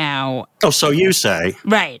Court right now. Oh, so you say.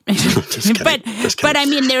 Right. But I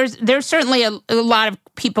mean, there's certainly a lot of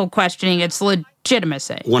people questioning its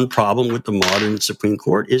legitimacy. One problem with the modern Supreme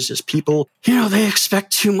Court is just people, they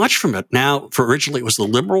expect too much from it. Now, originally it was the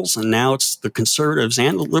liberals, and now it's the conservatives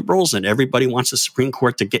and the liberals, and everybody wants the Supreme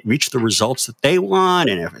Court to reach the results that they want.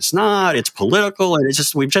 And if it's not, it's political, and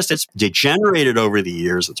it's degenerated over the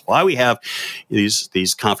years. That's why we have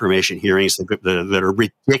these confirmation hearings that are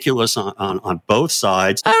ridiculous on both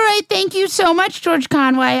sides. All right. Thank you so much, George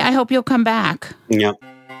Conway. I hope you'll come back. Yeah.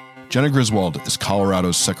 Jenna Griswold is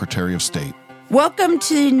Colorado's Secretary of State. Welcome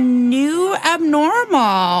to New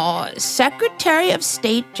Abnormal, Secretary of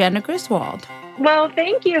State Jenna Griswold.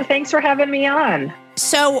 Thank you. Thanks for having me on.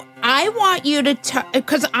 So I want you to,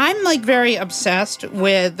 because I'm very obsessed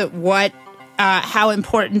with how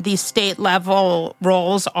important these state level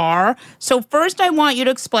roles are. So first, I want you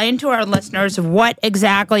to explain to our listeners what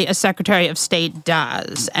exactly a Secretary of State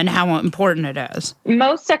does and how important it is.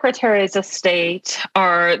 Most Secretaries of State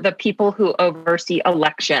are the people who oversee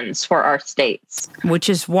elections for our states. Which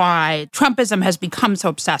is why Trumpism has become so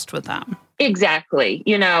obsessed with them. Exactly.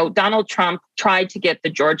 Donald Trump tried to get the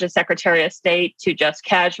Georgia Secretary of State to just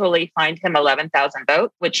casually find him 11,000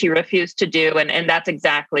 votes, which he refused to do. And that's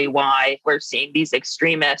exactly why we're seeing these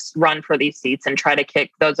extremists run for these seats and try to kick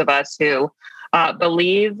those of us who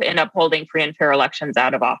believe in upholding free and fair elections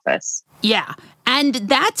out of office. Yeah. And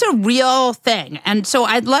that's a real thing. And so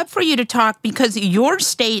I'd love for you to talk, because your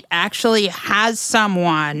state actually has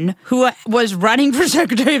someone who was running for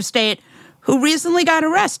Secretary of State who recently got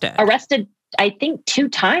arrested. Arrested, I think, 2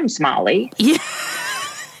 times, Molly. Yeah.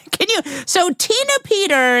 So Tina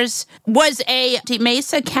Peters was a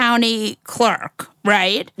Mesa County clerk,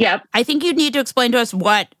 right? Yep. I think you need to explain to us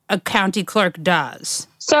what a county clerk does.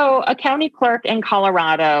 So a county clerk in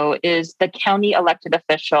Colorado is the county elected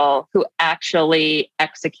official who actually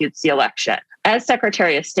executes the election. As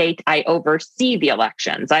Secretary of State, I oversee the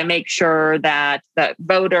elections. I make sure that the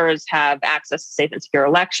voters have access to safe and secure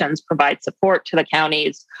elections, provide support to the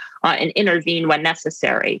counties, and intervene when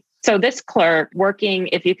necessary. So this clerk, working,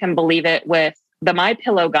 if you can believe it, with the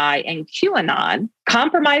MyPillow guy and QAnon,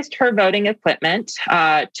 compromised her voting equipment,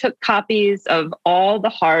 took copies of all the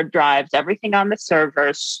hard drives, everything on the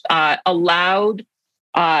servers, allowed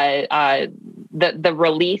the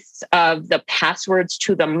release of the passwords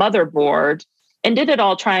to the motherboard, and did it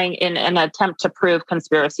all trying in an attempt to prove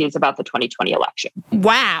conspiracies about the 2020 election.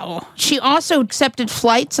 Wow. She also accepted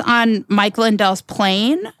flights on Mike Lindell's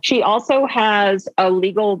plane. She also has a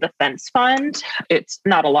legal defense fund. It's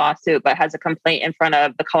not a lawsuit, but has a complaint in front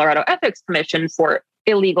of the Colorado Ethics Commission for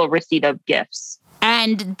illegal receipt of gifts.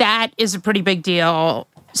 And that is a pretty big deal.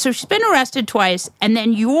 So she's been arrested twice, and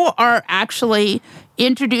then you are actually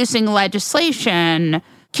introducing legislation.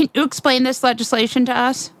 Can you explain this legislation to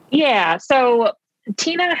us? Yeah, so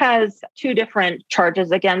Tina has 2 different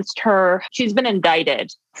charges against her. She's been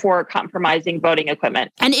indicted for compromising voting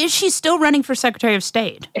equipment. And is she still running for Secretary of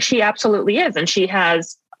State? She absolutely is, and she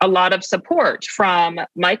has a lot of support from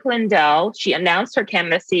Mike Lindell. She announced her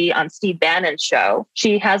candidacy on Steve Bannon's show.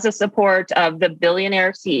 She has the support of the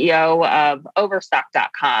billionaire CEO of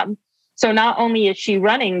Overstock.com. So not only is she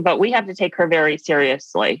running, but we have to take her very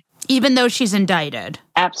seriously. Even though she's indicted?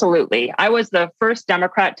 Absolutely. I was the first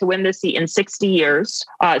Democrat to win the seat in 60 years.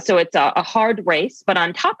 So it's a hard race. But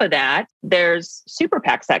on top of that, there's super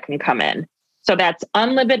PACs that can come in. So that's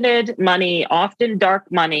unlimited money, often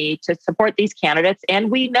dark money, to support these candidates.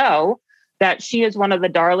 And we know that she is one of the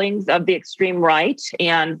darlings of the extreme right.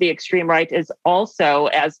 And the extreme right is also,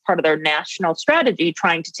 as part of their national strategy,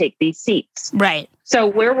 trying to take these seats. Right. So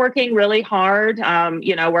we're working really hard. We're on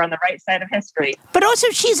the right side of history. But also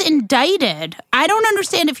she's indicted. I don't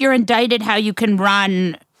understand if you're indicted how you can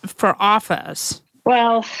run for office.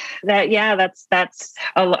 Well, that's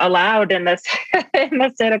allowed in this in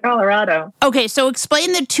the state of Colorado. Okay, so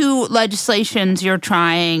explain the two legislations you're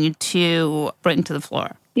trying to bring to the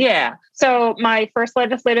floor. Yeah. So my first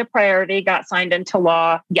legislative priority got signed into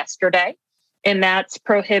law yesterday, and that's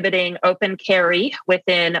prohibiting open carry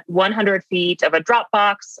within 100 feet of a drop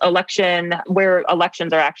box election where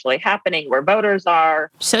elections are actually happening, where voters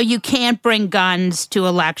are. So you can't bring guns to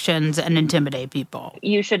elections and intimidate people.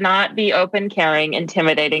 You should not be open carrying,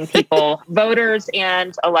 intimidating people. Voters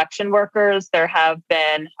and election workers, there have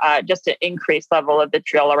been just an increased level of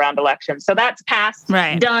vitriol around elections. So that's passed,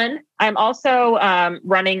 done. I'm also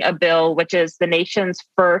running a bill, which is the nation's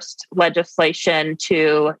first legislation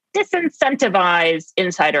to disincentivize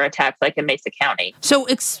insider attacks like in Mesa County. So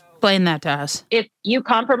explain that to us. If you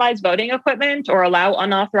compromise voting equipment or allow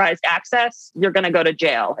unauthorized access, you're going to go to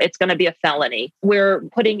jail. It's going to be a felony. We're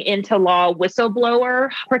putting into law whistleblower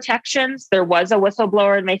protections. There was a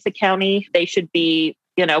whistleblower in Mesa County. They should be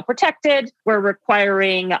protected. We're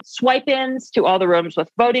requiring swipe-ins to all the rooms with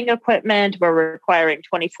voting equipment. We're requiring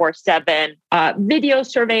 24/7 video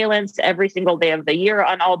surveillance every single day of the year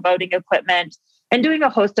on all voting equipment, and doing a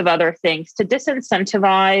host of other things to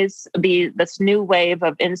disincentivize this new wave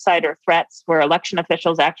of insider threats where election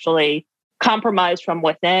officials actually compromise from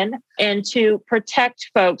within, and to protect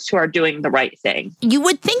folks who are doing the right thing. You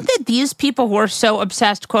would think that these people who are so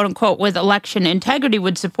obsessed, quote unquote, with election integrity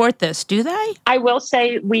would support this, do they? I will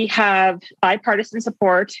say we have bipartisan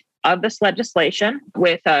support of this legislation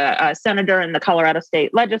with a senator in the Colorado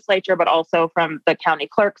State Legislature, but also from the county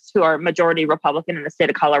clerks who are majority Republican in the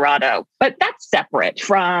state of Colorado. But that's separate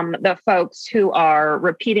from the folks who are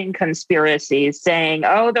repeating conspiracies, saying,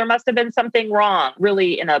 oh, there must have been something wrong,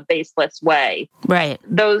 really in a baseless way. Right.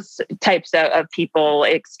 Those types of people,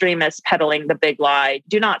 extremists peddling the big lie,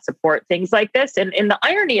 do not support things like this. And the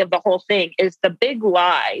irony of the whole thing is the big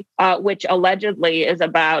lie, which allegedly is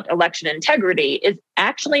about election integrity, is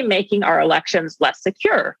actually making our elections less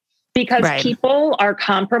secure because people are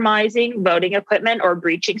compromising voting equipment or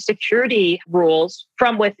breaching security rules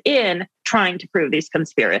from within, trying to prove these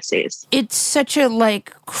conspiracies. It's such a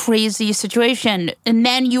crazy situation. And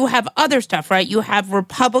then you have other stuff, right? You have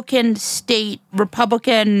Republican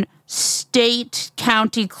state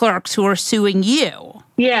county clerks who are suing you.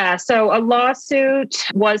 Yeah, so a lawsuit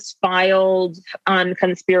was filed on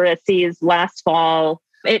conspiracies last fall.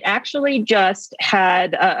 It actually just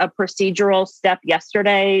had a procedural step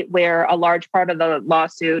yesterday where a large part of the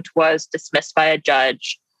lawsuit was dismissed by a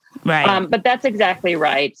judge. Right. But that's exactly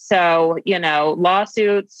right. So,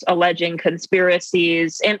 lawsuits alleging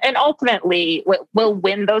conspiracies and ultimately will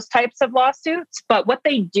win those types of lawsuits. But what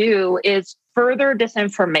they do is further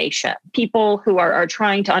disinformation. People who are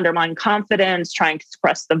trying to undermine confidence, trying to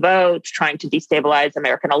suppress the vote, trying to destabilize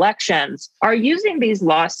American elections, are using these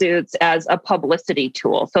lawsuits as a publicity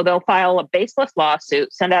tool. So they'll file a baseless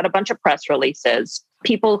lawsuit, send out a bunch of press releases.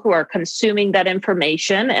 People who are consuming that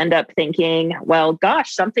information end up thinking, well,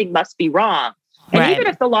 gosh, something must be wrong. And even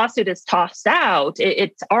if the lawsuit is tossed out,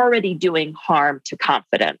 it's already doing harm to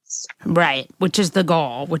confidence. Right, which is the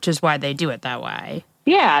goal, which is why they do it that way.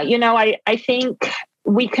 Yeah, I think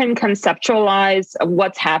we can conceptualize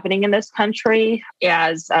what's happening in this country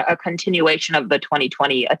as a continuation of the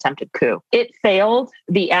 2020 attempted coup. It failed.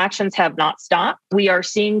 The actions have not stopped. We are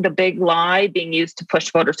seeing the big lie being used to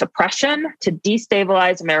push voter suppression, to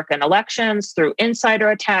destabilize American elections through insider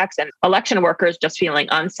attacks and election workers just feeling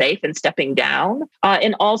unsafe and stepping down,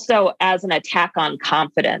 and also as an attack on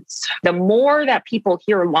confidence. The more that people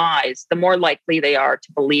hear lies, the more likely they are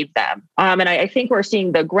to believe them. And I think we're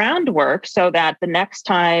seeing the groundwork so that the next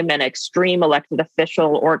time an extreme elected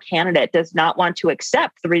official or candidate does not want to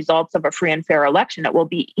accept the results of a free and fair election, it will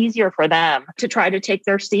be easier for them to try to take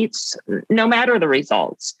their seats no matter the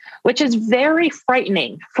results, which is very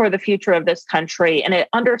frightening for the future of this country. And it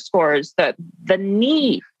underscores the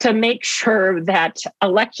need to make sure that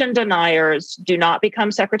election deniers do not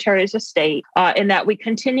become secretaries of state, and that we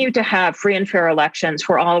continue to have free and fair elections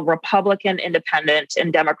for all Republican, independent,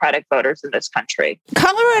 and Democratic voters in this country.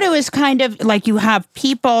 Colorado is kind of like you have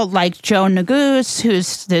people like Joe Neguse,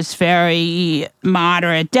 who's this very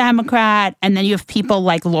moderate Democrat, and then you have people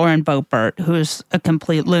like Lauren Boebert, who's a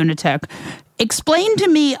complete lunatic. Explain to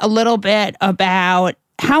me a little bit about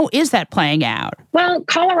How is that playing out? Well,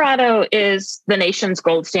 Colorado is the nation's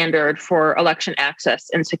gold standard for election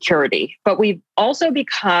access and security, but we've also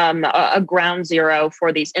become a ground zero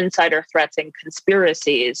for these insider threats and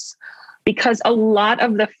conspiracies, because a lot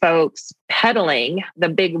of the folks peddling the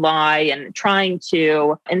big lie and trying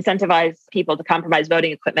to incentivize people to compromise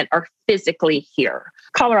voting equipment are physically here.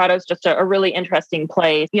 Colorado is just a really interesting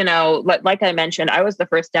place. You know, like I mentioned, I was the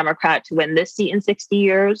first Democrat to win this seat in 60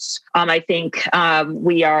 years. I think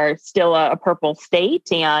we are still a purple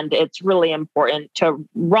state, and it's really important to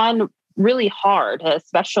run really hard,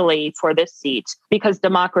 especially for this seat, because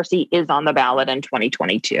democracy is on the ballot in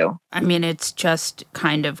 2022. I mean, it's just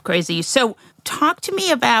kind of crazy. So talk to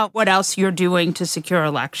me about what else you're doing to secure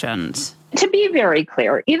elections. To be very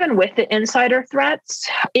clear, even with the insider threats,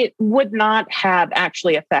 it would not have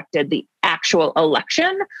actually affected the actual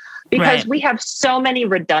election, because we have so many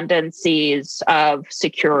redundancies of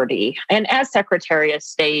security. And as Secretary of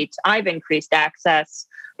State, I've increased access,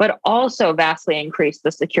 but also vastly increased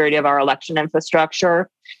the security of our election infrastructure.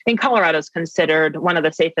 And Colorado is considered one of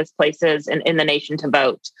the safest places in the nation to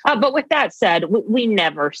vote. But with that said, we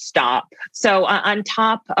never stop. So on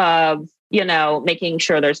top of making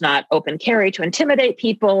sure there's not open carry to intimidate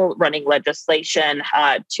people, running legislation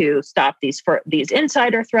to stop these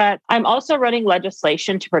insider threats. I'm also running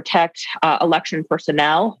legislation to protect election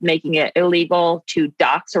personnel, making it illegal to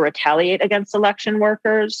dox or retaliate against election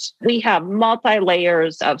workers. We have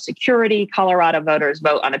multi-layers of security. Colorado voters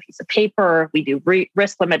vote on a piece of paper. We do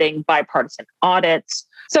risk-limiting bipartisan audits.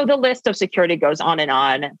 So the list of security goes on and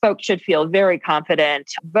on. Folks should feel very confident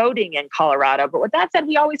voting in Colorado. But with that said,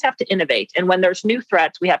 we always have to innovate. And when there's new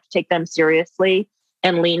threats, we have to take them seriously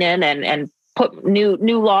and lean in and put new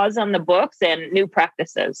laws on the books and new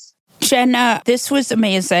practices. Jenna, this was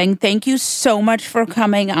amazing. Thank you so much for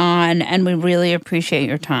coming on, and we really appreciate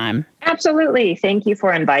your time. Absolutely. Thank you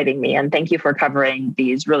for inviting me, and thank you for covering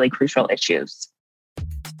these really crucial issues.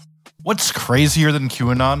 What's crazier than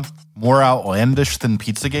QAnon? More outlandish than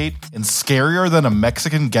Pizzagate? And scarier than a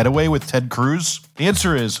Mexican getaway with Ted Cruz? The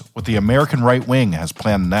answer is what the American right wing has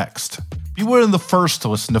planned next. Be one of the first to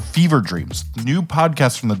listen to Fever Dreams, the new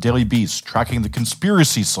podcast from the Daily Beast tracking the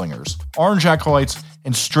conspiracy slingers, orange acolytes,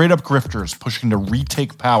 and straight-up grifters pushing to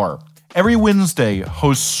retake power. Every Wednesday,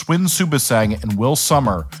 hosts Swin Subasang and Will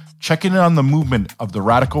Sommer check in on the movement of the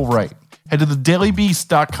radical right. Head to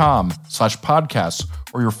thedailybeast.com/podcasts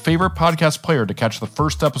or your favorite podcast player to catch the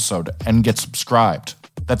first episode and get subscribed.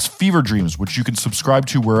 That's Fever Dreams, which you can subscribe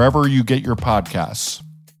to wherever you get your podcasts.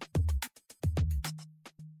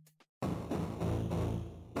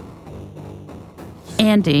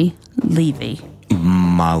 Andy Levy.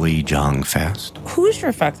 Molly Jong-Fast. Who's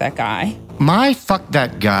your fuck that guy? My fuck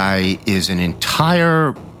that guy is an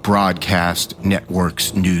entire broadcast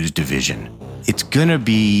network's news division. It's going to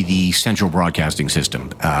be the Central Broadcasting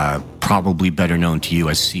System, probably better known to you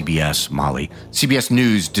as CBS, Molly. CBS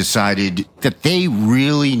News decided that they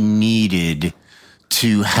really needed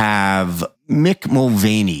to have Mick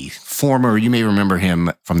Mulvaney, you may remember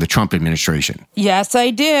him from the Trump administration. Yes,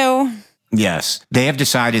 I do. Yes. They have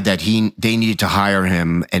decided that they needed to hire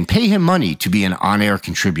him and pay him money to be an on-air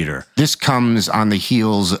contributor. This comes on the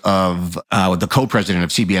heels of the co-president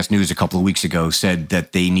of CBS News a couple of weeks ago said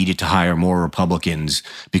that they needed to hire more Republicans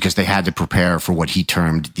because they had to prepare for what he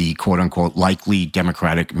termed the quote-unquote likely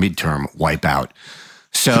Democratic midterm wipeout.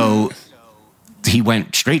 So he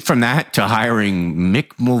went straight from that to hiring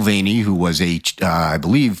Mick Mulvaney, who was I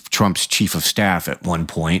believe, Trump's chief of staff at one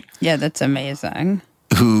point. Yeah, that's amazing.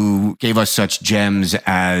 Who gave us such gems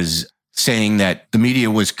as saying that the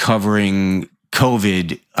media was covering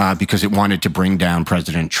COVID because it wanted to bring down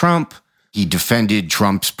President Trump. He defended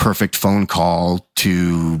Trump's perfect phone call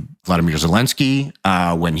to Vladimir Zelensky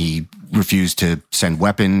when he refused to send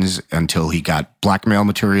weapons until he got blackmail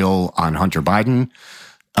material on Hunter Biden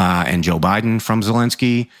and Joe Biden from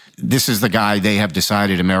Zelensky. This is the guy they have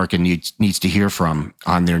decided America needs to hear from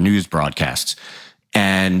on their news broadcasts.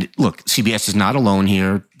 And look, CBS is not alone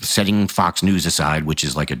here, setting Fox News aside, which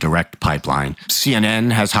is like a direct pipeline.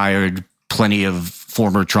 CNN has hired plenty of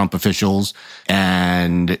former Trump officials.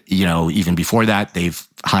 And, even before that, they've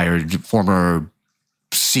hired former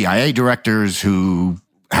CIA directors who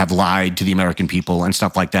have lied to the American people and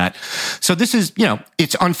stuff like that. So this is,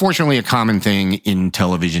 it's unfortunately a common thing in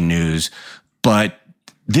television news, but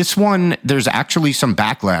this one, there's actually some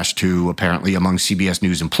backlash to, apparently, among CBS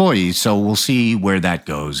News employees, so we'll see where that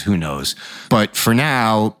goes. Who knows? But for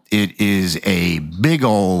now, It is a big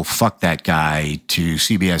ol' fuck that guy to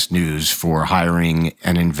CBS News for hiring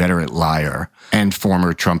an inveterate liar and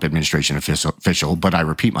former Trump administration official, but I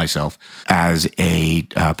repeat myself, as a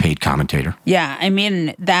paid commentator. Yeah, I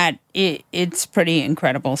mean, it's pretty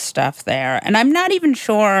incredible stuff there. And I'm not even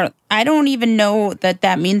sure, I don't even know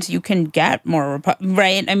that means you can get more,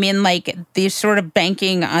 right? I mean, like, these sort of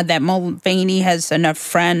banking that Mulvaney has enough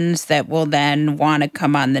friends that will then want to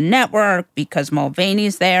come on the network because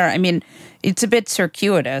Mulvaney's there. I mean, it's a bit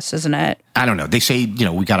circuitous, isn't it? I don't know. They say,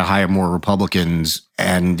 we got to hire more Republicans,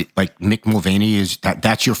 and like Mick Mulvaney is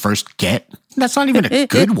that's your first get. That's not even a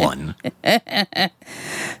good one.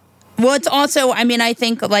 Well, it's also, I mean, I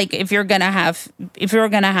think like if you're gonna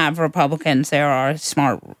have Republicans, there are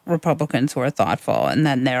smart Republicans who are thoughtful, and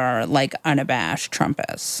then there are like unabashed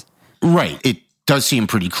Trumpists. Right. It does seem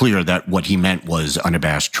pretty clear that what he meant was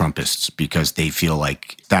unabashed Trumpists, because they feel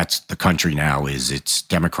like that's the country now, is it's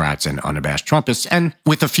Democrats and unabashed Trumpists. And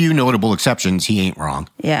with a few notable exceptions, he ain't wrong.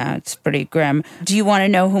 Yeah, it's pretty grim. Do you want to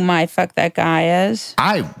know who my fuck that guy is?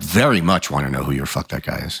 I very much want to know who your fuck that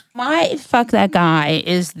guy is. My fuck that guy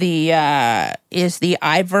is the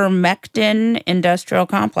ivermectin industrial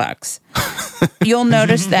complex. You'll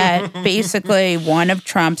notice that basically one of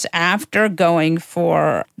Trump's, after going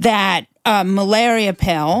for that malaria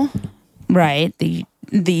pill, right?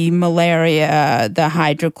 The malaria, the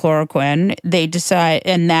hydrochloroquine, they decide,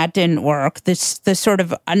 and that didn't work. The sort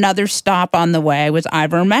of another stop on the way was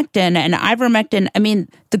ivermectin. And ivermectin, I mean,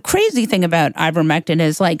 the crazy thing about ivermectin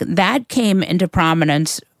is like that came into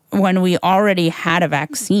prominence when we already had a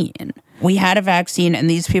vaccine. We had a vaccine, and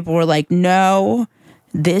these people were like, no,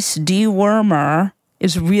 this dewormer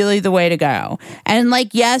is really the way to go. And like,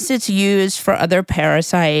 yes, it's used for other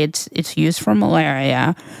parasites. It's used for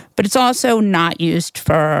malaria, but it's also not used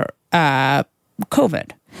for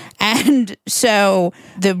COVID. And so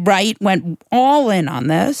the right went all in on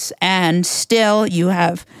this, and still you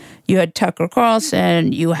had Tucker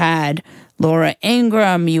Carlson, you had Laura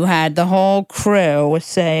Ingraham, you had the whole crew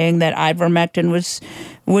saying that ivermectin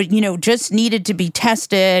just needed to be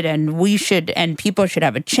tested, and people should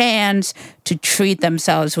have a chance to treat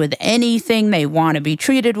themselves with anything they want to be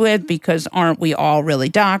treated with, because aren't we all really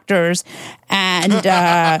doctors? And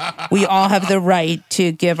we all have the right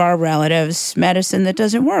to give our relatives medicine that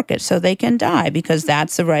doesn't work so they can die, because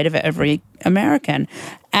that's the right of every American.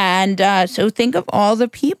 And so think of all the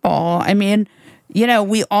people. I mean,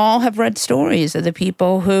 we all have read stories of the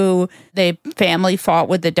people who the family fought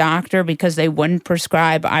with the doctor because they wouldn't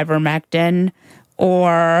prescribe ivermectin,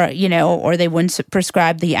 or they wouldn't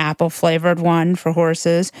prescribe the apple-flavored one for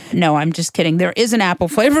horses. No, I'm just kidding. There is an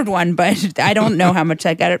apple-flavored one, but I don't know how much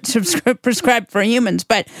I got prescribed for humans.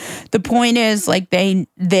 But the point is, like,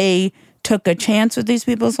 they took a chance with these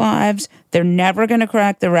people's lives. They're never going to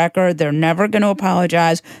correct the record. They're never going to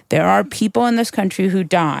apologize. There are people in this country who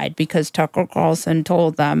died because Tucker Carlson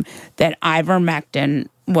told them that ivermectin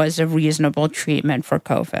was a reasonable treatment for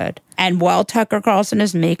COVID. And while Tucker Carlson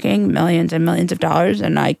is making millions and millions of dollars,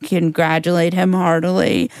 and I congratulate him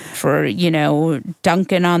heartily for,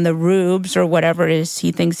 dunking on the rubes or whatever it is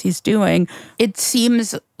he thinks he's doing, it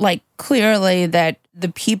seems like clearly that the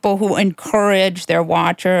people who encourage their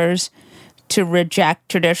watchers to reject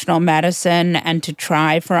traditional medicine and to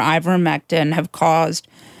try for ivermectin have caused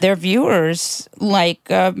their viewers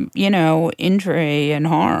injury and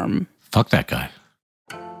harm. Fuck that guy.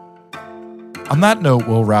 On that note,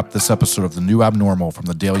 we'll wrap this episode of The New Abnormal from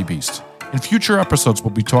The Daily Beast. In future episodes,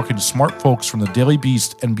 we'll be talking to smart folks from The Daily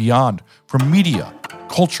Beast and beyond, from media,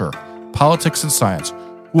 culture, politics, and science,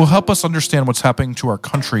 who will help us understand what's happening to our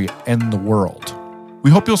country and the world. We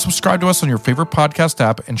hope you'll subscribe to us on your favorite podcast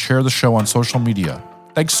app and share the show on social media.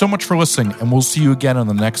 Thanks so much for listening, and we'll see you again on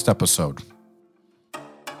the next episode.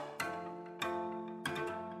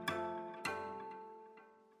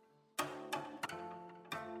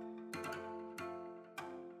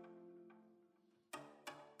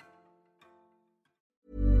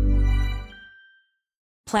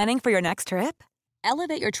 Planning for your next trip?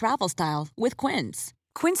 Elevate your travel style with Quince.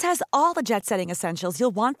 Quince has all the jet-setting essentials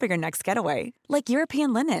you'll want for your next getaway, like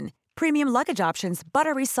European linen, premium luggage options,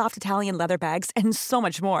 buttery soft Italian leather bags, and so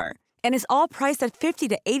much more. And is all priced at 50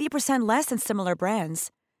 to 80% less than similar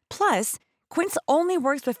brands. Plus, Quince only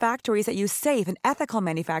works with factories that use safe and ethical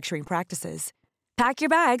manufacturing practices. Pack your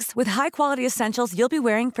bags with high-quality essentials you'll be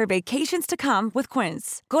wearing for vacations to come with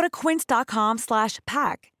Quince. Go to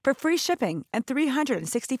quince.com/pack for free shipping and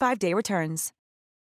 365-day returns.